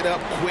he get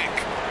up quick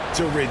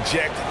to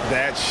reject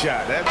that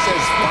shot. That's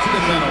as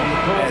fundamental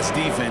as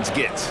defense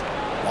gets.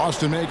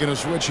 Boston making a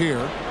switch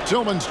here.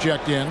 Tillman's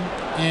checked in.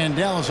 And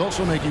Dallas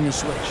also making a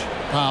switch.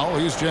 Powell,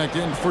 he's checked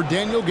in for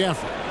Daniel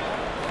Gafford.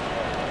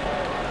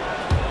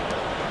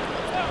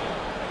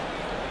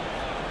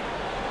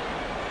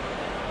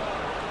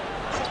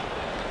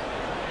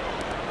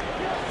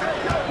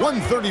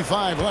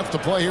 1:35 left to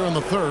play here in the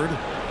third.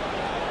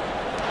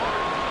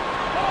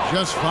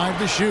 Just 5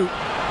 to shoot.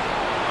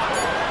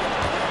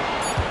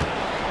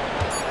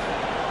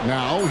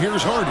 Now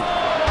here's Hardy.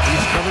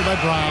 He's covered by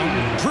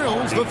Brown.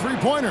 Drills the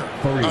three-pointer.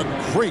 A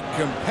great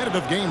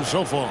competitive game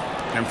so far.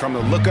 And from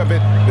the look of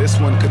it, this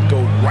one could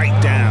go right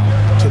down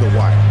to the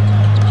wire.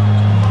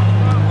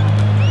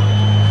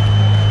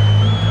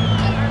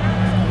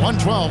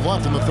 1:12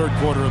 left in the third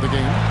quarter of the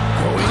game.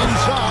 Going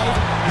inside.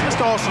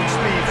 Just awesome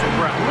speed from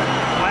Brown.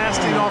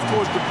 Blasting off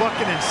towards the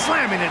bucket and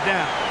slamming it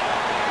down.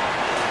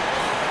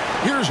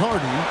 Here's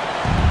Harden.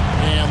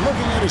 And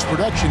looking at his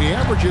production, he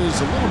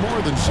averages a little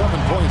more than 7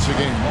 points a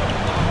game.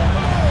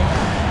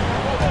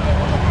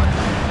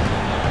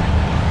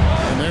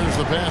 And there's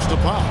the pass to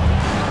Powell.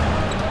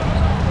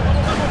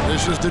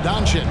 This is to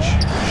Doncic.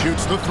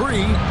 Shoots the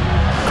three.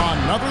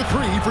 Another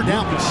three for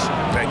Dallas.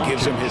 That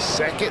gives him his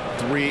second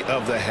 3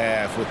 of the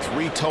half with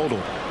 3 total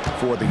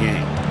for the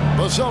game.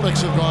 The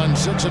Celtics have gone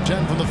 6 of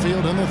 10 from the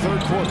field in the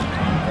third quarter.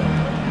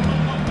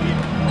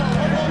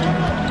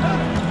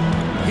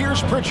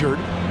 Here's Pritchard,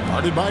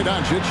 guarded by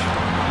Doncic.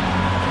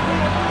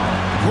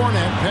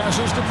 Cornet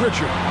passes to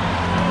Pritchard.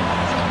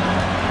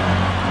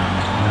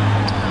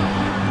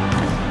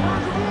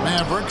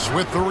 Mavericks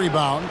with the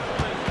rebound.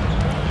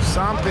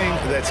 Something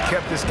that's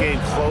kept this game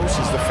close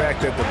is the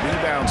fact that the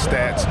rebound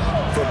stats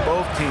for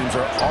both teams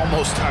are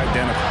almost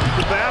identical.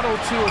 The battle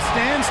to a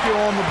standstill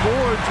on the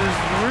boards has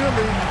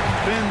really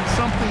been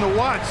something to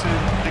watch,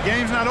 and the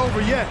game's not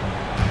over yet.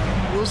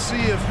 We'll see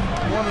if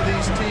one of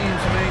these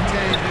teams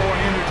maintains more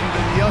energy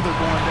than the other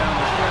going down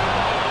the stretch.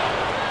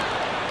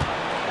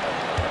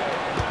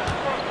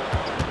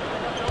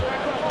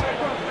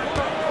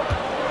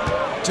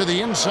 To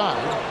the inside.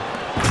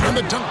 And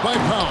the dunk by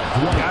Powell.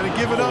 Got to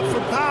give it up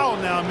for Powell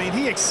now. I mean,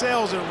 he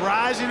excels at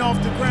rising off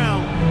the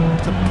ground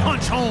to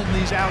punch home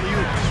these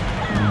alley-oops.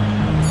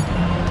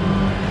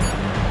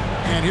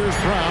 And here's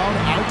Brown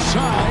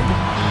outside.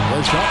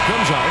 The shot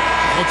comes out.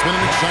 It's been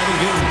an exciting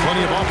game.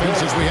 Plenty of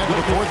offense as we head to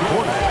the fourth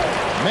quarter.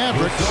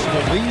 Mavericks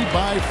lead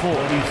by 4.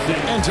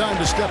 And time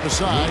to step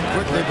aside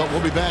quickly, but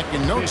we'll be back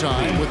in no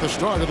time with the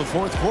start of the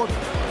fourth quarter.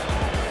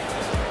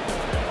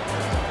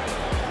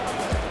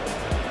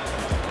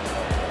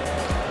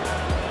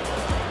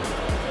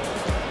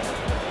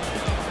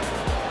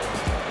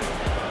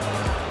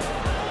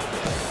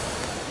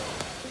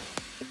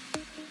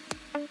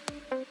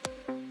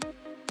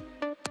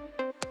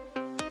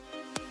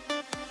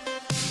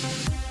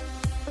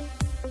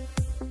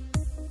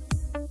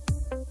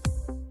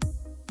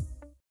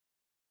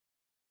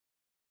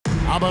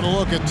 How about a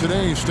look at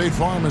today's State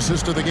Farm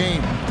assist of the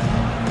game?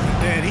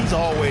 And he's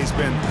always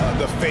been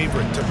the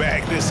favorite to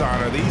bag this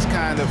honor. These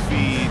kind of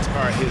feeds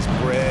are his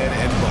bread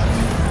and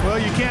butter. Well,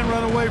 you can't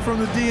run away from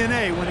the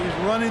DNA. When he's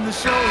running the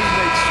show, he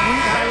makes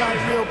sweet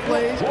highlight reel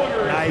plays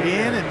night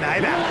in and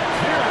night out.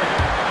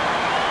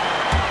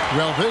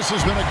 Well, this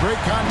has been a great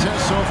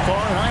contest so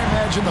far, and I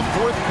imagine the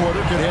fourth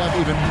quarter could have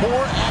even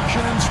more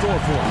action in store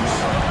for us.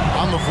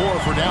 On the floor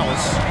for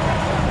Dallas,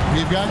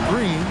 we've got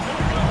Green.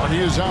 He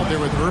is out there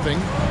with Irving.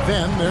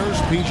 Then there's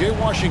P.J.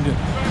 Washington.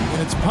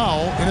 And it's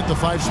Powell in at the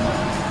 5 spot.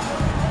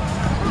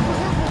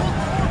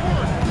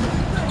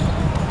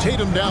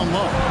 Tatum down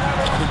low.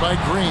 Covered by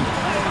Green.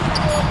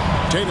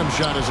 Tatum's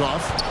shot is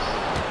off.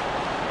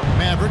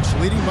 Mavericks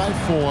leading by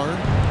 4.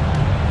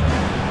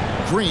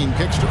 Green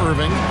kicks to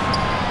Irving.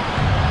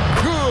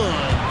 Good.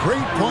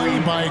 Great play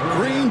by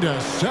Green to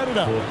set it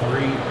up.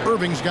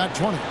 Irving's got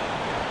 20.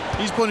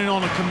 He's putting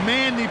on a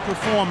commanding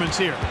performance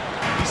here.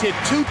 He's hit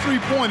 2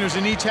 3-pointers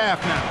in each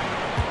half now.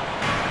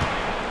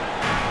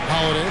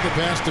 Holiday, the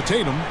pass to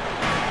Tatum.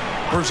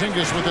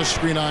 Porzingis with a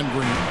screen on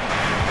Green.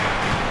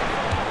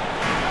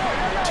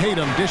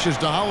 Tatum dishes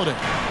to Holiday.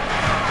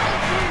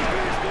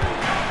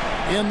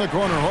 In the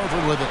corner,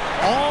 Horford with it.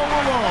 All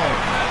alone.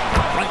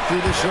 Right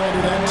through the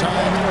shoulder that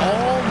time.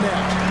 All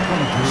net.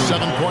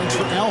 7 points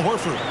for Al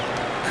Horford.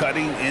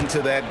 Cutting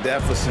into that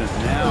deficit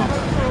now.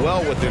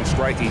 Well within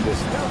striking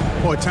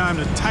distance. Boy, time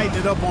to tighten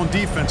it up on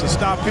defense. A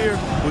stop here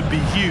would be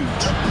huge.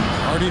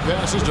 Hardy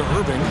passes to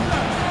Irving.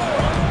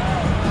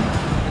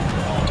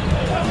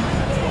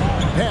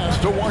 Pass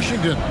to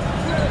Washington.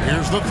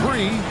 Here's the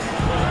 3.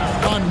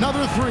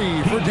 Another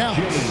 3 for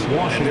Dallas.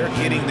 And they're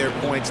getting their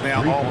points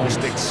now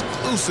almost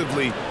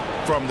exclusively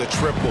from the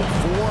triple.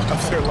 4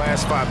 of their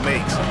last 5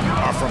 makes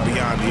are from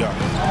beyond the arc.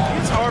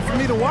 It's hard for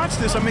me to watch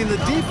this. I mean, the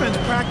defense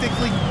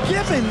practically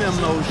giving them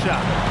those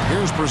shots.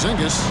 Here's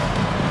Porzingis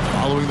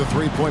following the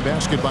 3-point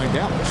basket by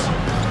Dallas.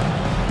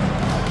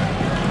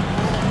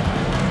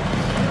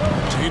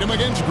 Tatum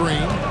against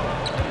Green.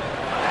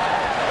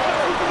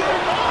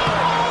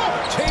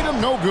 Tatum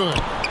no good.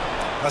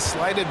 A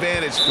slight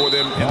advantage for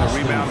them in the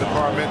rebound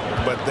department,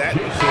 but that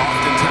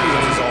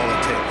oftentimes is all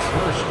it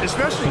takes.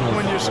 Especially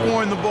when you're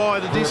scoring the ball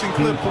at a decent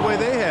clip the way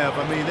they have.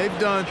 I mean, they've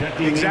done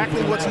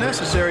exactly what's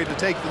necessary to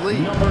take the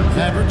lead.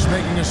 Mavericks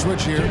making a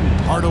switch here.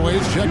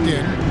 Hardaway's checked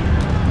in.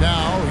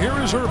 Now, here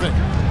is Irving.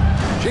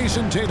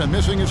 Jason Tatum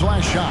missing his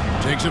last shot.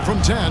 Takes it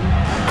from 10.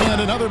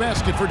 And another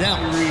basket for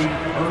Dallas.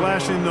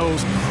 Flashing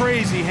those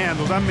crazy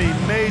handles. I mean,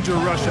 major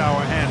rush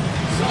hour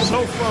handles.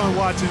 So fun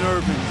watching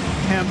Irving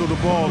handle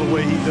the ball the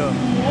way he does.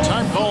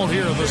 Time call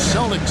here. The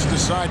Celtics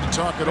decide to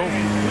talk it over.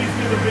 Please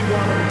give a big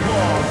round of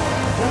applause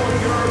for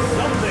your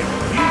Celtics.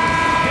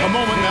 A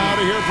moment now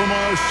to hear from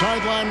our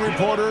sideline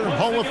reporter,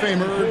 Hall of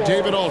Famer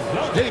David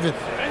Aldridge. David.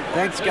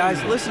 Thanks,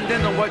 guys. Listened in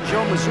to what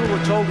Joe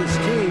Mazzulla told his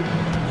team.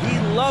 He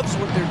loves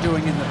what they're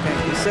doing in the paint.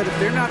 He said, if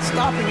they're not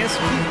stopping us,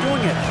 keep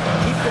doing it.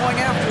 Keep going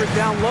after it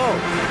down low.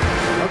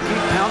 They'll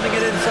keep pounding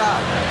it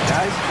inside,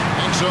 guys.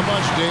 Thanks so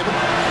much, David.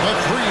 A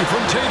three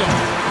from Tatum.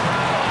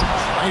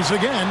 Tries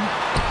again.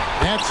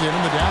 That's it,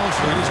 and the Dallas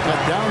lead is cut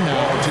down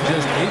now to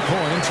just 8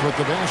 points with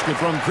the basket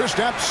from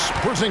Kristaps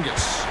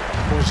Porzingis.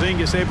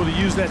 Porzingis able to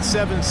use that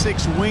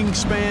 7'6"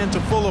 wingspan to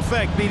full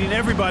effect, beating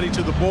everybody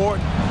to the board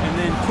and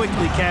then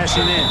quickly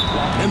cashing in.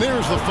 And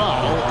there's the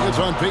foul. It's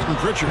on Peyton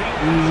Pritchard.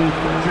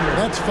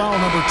 That's foul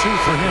number 2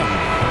 for him.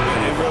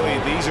 And really,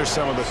 these are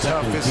some of the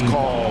toughest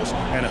calls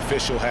an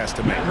official has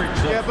to make.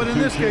 Yeah, but in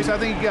this case, I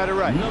think he got it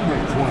right.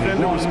 The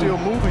defender was still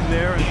moving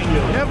there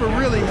and never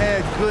really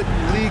had good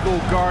legal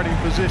guarding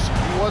position.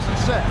 He wasn't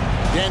set.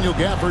 Daniel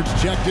Gafford's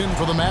checked in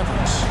for the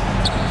Mavericks.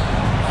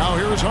 Now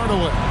here is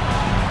Hardaway.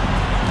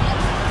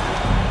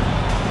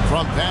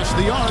 From past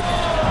the arc.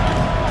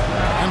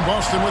 And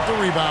Boston with the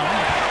rebound.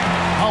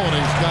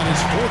 Holiday's got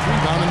his 4th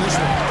rebound in this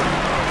one.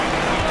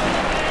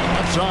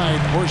 Outside,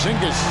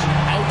 Porzingis.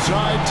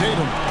 Outside,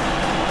 Tatum.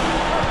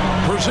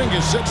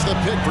 Porzingis sets the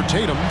pick for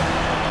Tatum.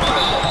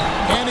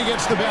 And he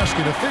gets the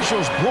basket.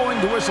 Officials blowing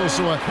the whistle,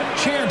 so a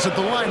chance at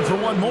the line for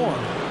one more.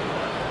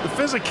 The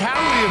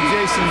physicality of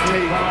Jason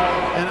Tatum,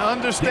 an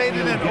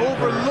understated and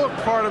overlooked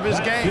part of his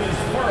game.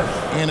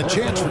 And a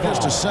chance for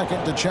just a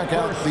second to check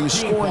out the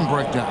scoring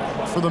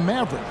breakdown for the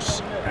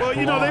Mavericks. Well,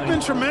 you know, they've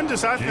been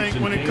tremendous, I think,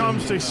 when it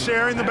comes to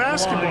sharing the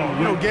basketball.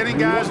 You know, getting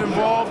guys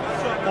involved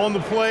on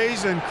the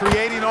plays and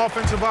creating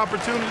offensive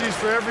opportunities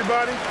for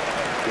everybody.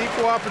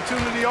 Equal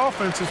opportunity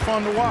offense is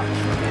fun to watch.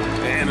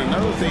 And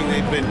another thing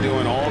they've been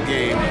doing all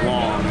game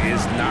long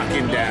is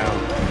knocking down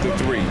the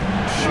three.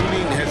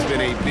 Shooting has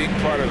been a big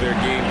part of their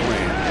game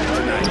plan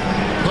tonight.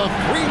 The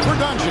three for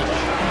Doncic.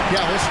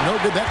 Dallas no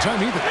good that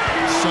time either.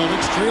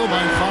 Celtics trail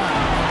by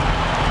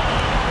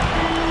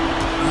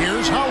 5.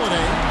 Here's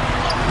Holiday.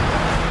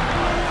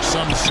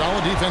 Some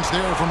solid defense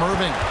there from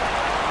Irving.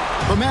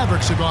 The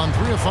Mavericks have gone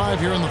 3 of 5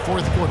 here in the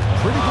 4th quarter.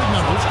 Pretty good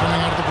numbers coming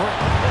out of the break.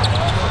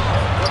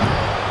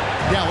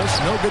 Dallas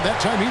no good that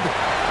time either.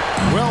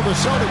 Well, the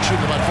Celtics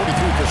shooting about 43%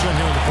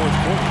 here in the 4th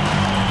quarter.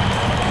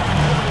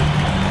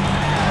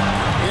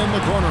 In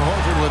the corner,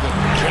 Horford with it.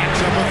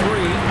 Jacks up a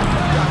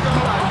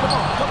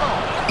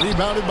 3.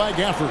 Rebounded by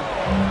Gafford.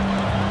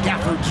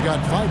 Gafford's got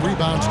 5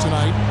 rebounds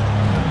tonight.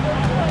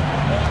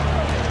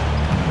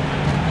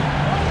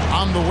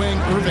 On the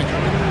wing, Irving,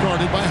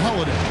 guarded by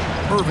Holiday.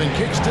 Irving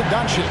kicks to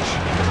Doncic.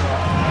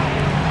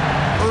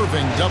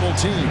 Irving double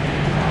team.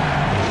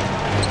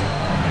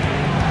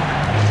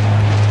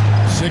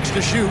 6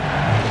 to shoot.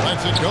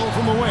 Lets it go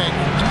from the wing.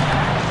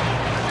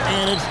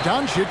 And it's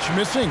Doncic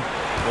missing.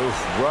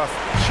 Oof, rough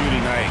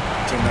shooting night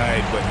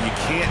tonight, but you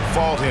can't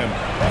fault him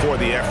for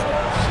the effort.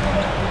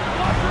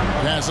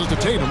 Passes to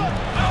Tatum.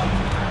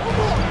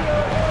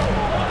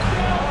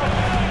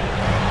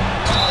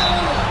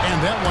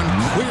 And that one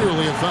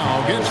clearly a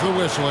foul. Gets the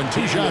whistle and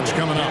 2 shots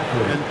coming up.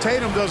 And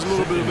Tatum does a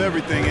little bit of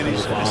everything, and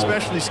he's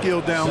especially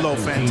skilled down low.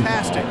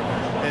 Fantastic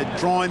at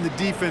drawing the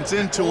defense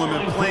into him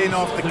and playing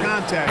off the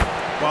contact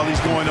while he's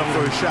going up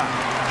for a shot.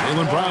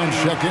 Jaylen Brown's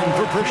checked in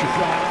for Pritchard.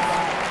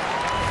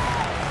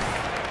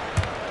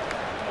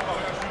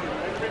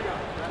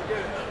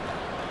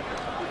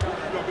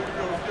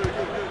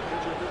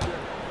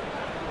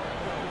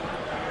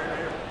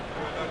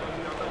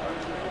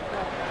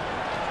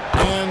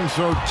 And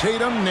so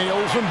Tatum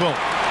nails them both.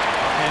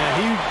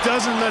 And he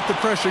doesn't let the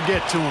pressure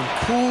get to him.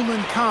 Cool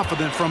and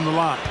confident from the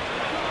line.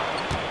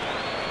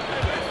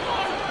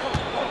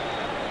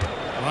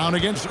 Brown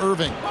against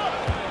Irving.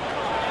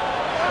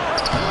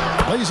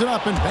 Lays it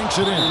up and banks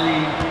it in.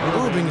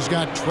 Irving's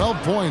got 12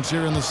 points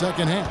here in the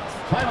 2nd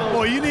half.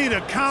 Boy, you need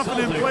a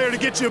confident player to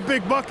get you a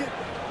big bucket.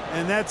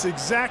 And that's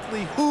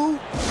exactly who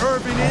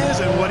Irving is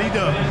and what he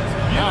does.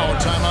 Now a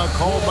timeout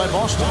called by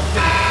Boston.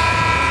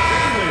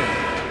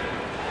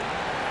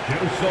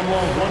 Here's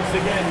someone once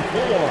again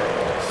for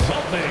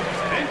Celtics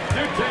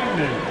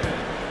Entertainment.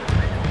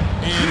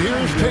 And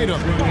here's Tatum.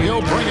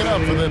 He'll bring it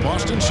up for the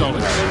Boston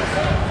Celtics.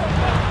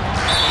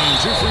 And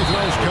 2 free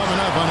throws coming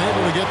up.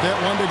 Unable to get that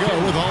one to go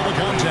with all the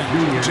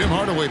contact. Tim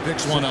Hardaway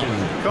picks one up.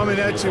 Coming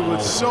at you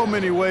with so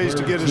many ways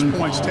to get his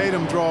points.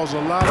 Tatum draws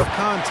a lot of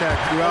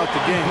contact throughout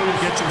the game.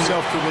 Gets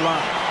himself to the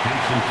line.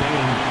 Jason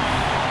Tatum,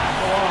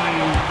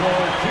 line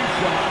for 2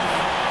 shots.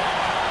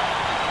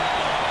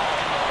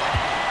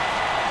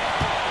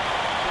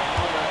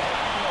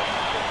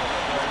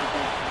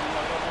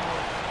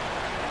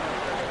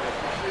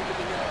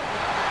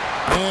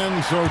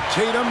 And so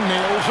Tatum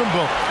nails them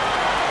both.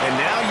 And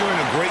now you're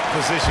in a great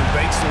position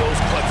thanks to those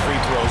clutch free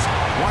throws.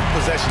 One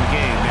possession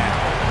game now.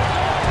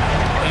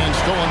 And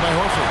stolen by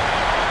Horford.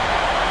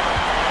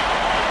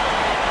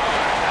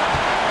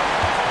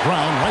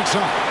 Brown right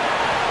side.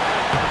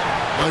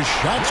 The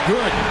shot's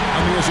good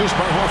on the assist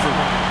by Horford.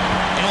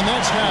 And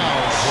that's now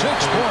 6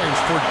 points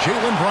for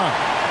Jaylen Brown.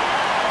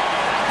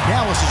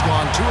 Dallas has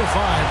gone 2 of 5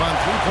 on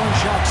three-point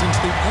shots since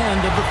the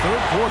end of the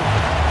third quarter.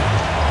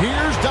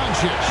 Here's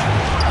Doncic.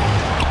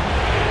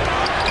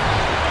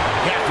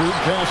 Gafford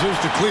passes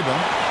to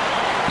Cleveland.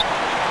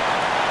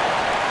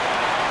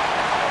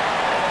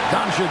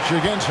 Doncic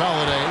against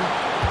Holiday.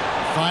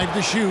 5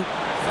 to shoot.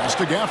 Pass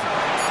to Gafford.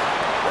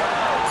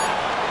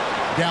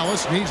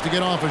 Dallas needs to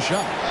get off a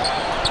shot.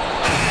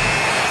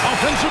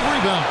 Offensive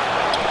rebound.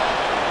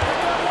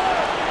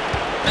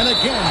 And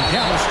again,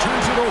 Dallas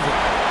turns it over.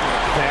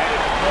 That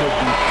could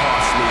be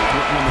costly.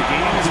 When the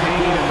game is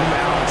hanging in the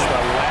balance, the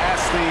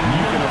last thing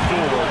you can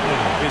afford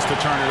is to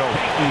turn it over.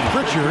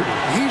 Pritchard,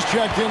 he's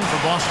checked in for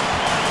Boston.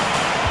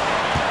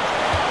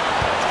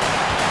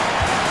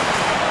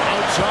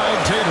 Outside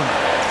Tatum.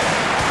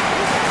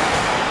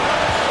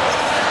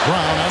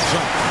 Brown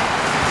outside.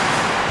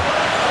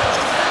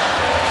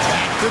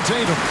 Back to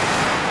Tatum.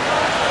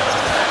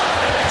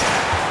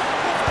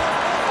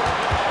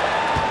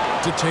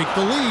 To take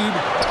the lead.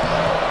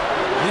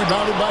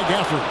 Rebounded by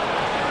Gafford.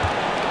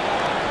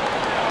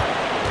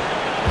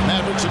 The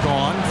Mavericks are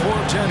gone 4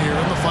 of 10 here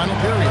in the final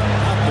period.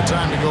 Not the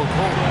time to go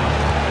cold.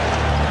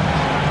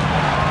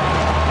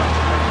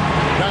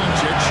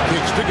 Doncic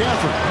kicks to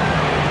Gafford.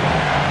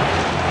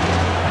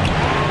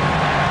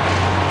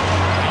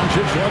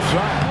 Doncic left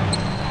side.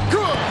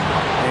 Good!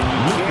 And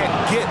you can't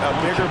get a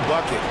bigger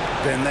bucket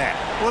than that.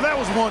 Well, that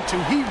was 1-2.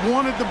 He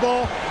wanted the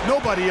ball.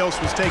 Nobody else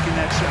was taking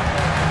that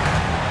shot.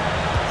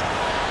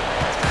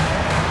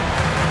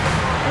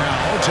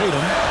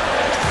 Tatum.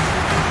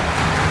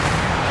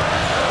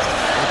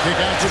 They kick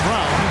out to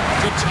Brown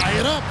to tie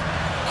it up.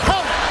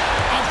 Oh,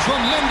 a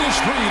tremendous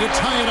three to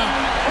tie it up.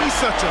 He's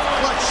such a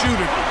clutch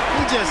shooter.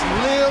 He just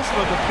lives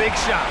for the big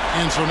shot.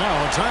 And so now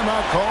a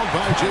timeout called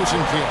by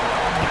Jason Kidd.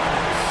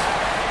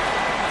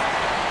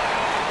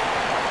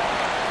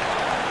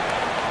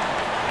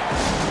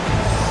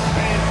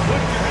 And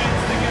put your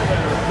hands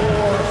together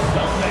for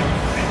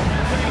Celtics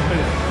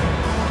Entertainment.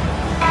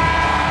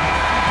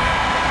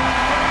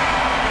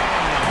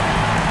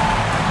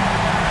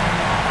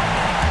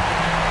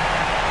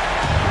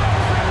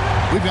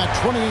 We've got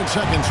 28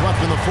 seconds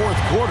left in the fourth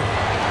quarter.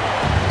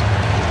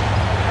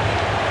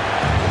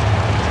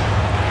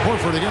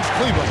 Horford against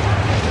Cleveland.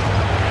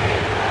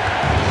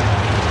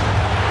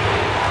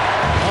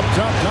 Up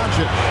top,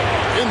 Doncic.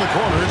 In the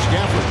corners,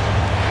 Gafford.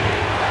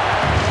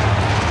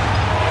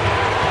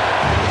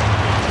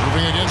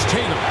 Moving against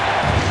Tatum.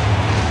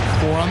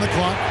 4 on the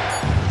clock.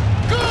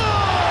 Do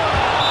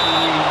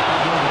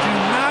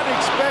not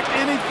expect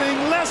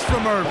anything less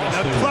from Irving.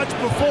 A clutch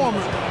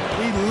performer.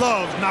 He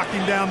loves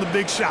knocking down the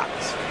big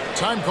shots.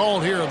 Time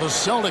called here. The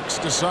Celtics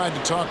decide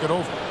to talk it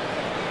over.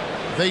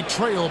 They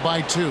trail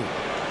by 2.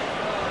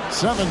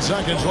 7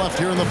 seconds left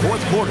here in the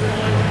fourth quarter.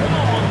 Come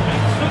on,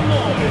 make some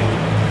noise.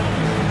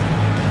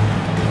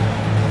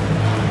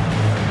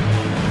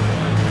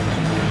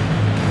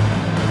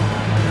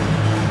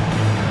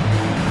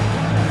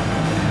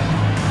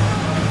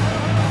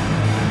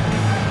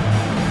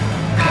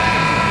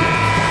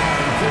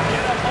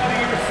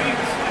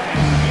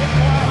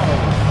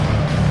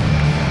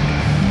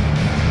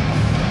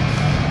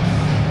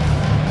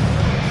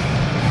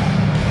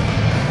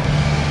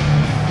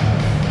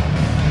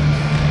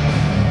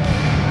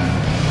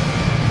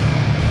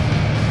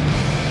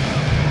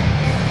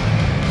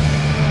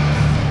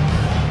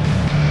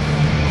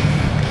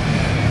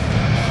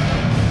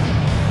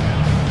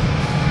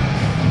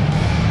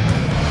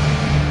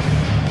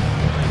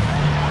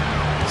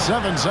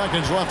 Seven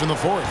seconds left in the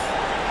fourth.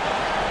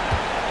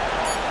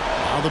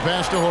 Now the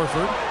pass to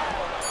Horford.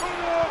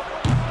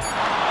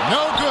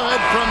 No good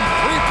from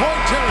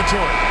three-point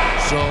territory.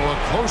 So a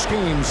close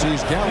game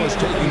sees Dallas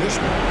taking this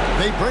one.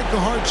 They break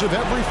the hearts of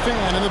every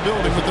fan in the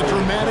building with a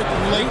dramatic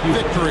late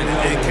victory.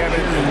 And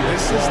Kevin,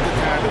 this is the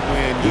kind of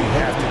win you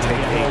have to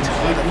take a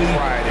ton of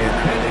pride in.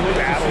 They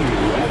battled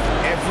with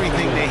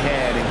everything they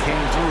had and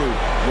came through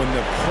when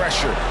the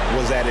pressure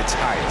was at its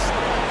highest.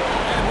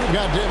 And we've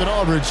got David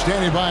Aldridge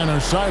standing by on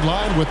our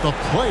sideline with the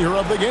player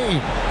of the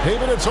game.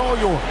 David, it's all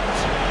yours.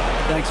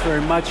 Thanks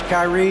very much,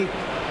 Kyrie.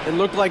 It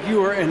looked like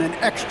you were in an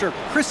extra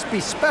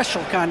crispy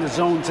special kind of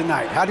zone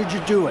tonight. How did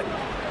you do it?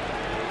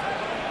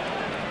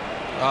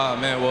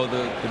 Man, well,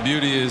 the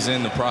beauty is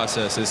in the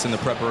process. It's in the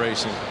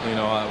preparation. You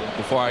know,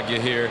 before I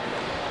get here,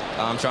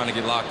 I'm trying to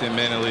get locked in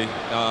mentally.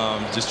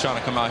 Just trying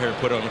to come out here and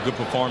put on a good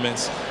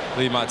performance,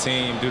 lead my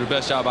team, do the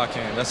best job I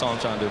can. That's all I'm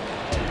trying to do.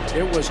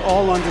 It was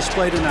all on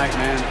display tonight,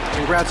 man.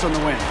 Congrats on the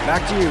win.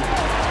 Back to you.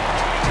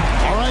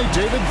 All right,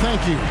 David,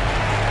 thank you.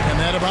 And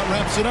that about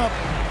wraps it up.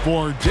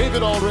 For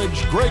David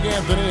Aldridge, Greg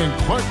Anthony, and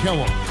Clark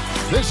Kellogg,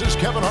 this is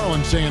Kevin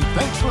Harlan saying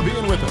thanks for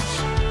being with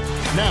us.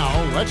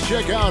 Now, let's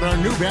check out our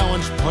New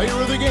Balance player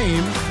of the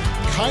game,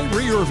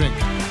 Kyrie Irving.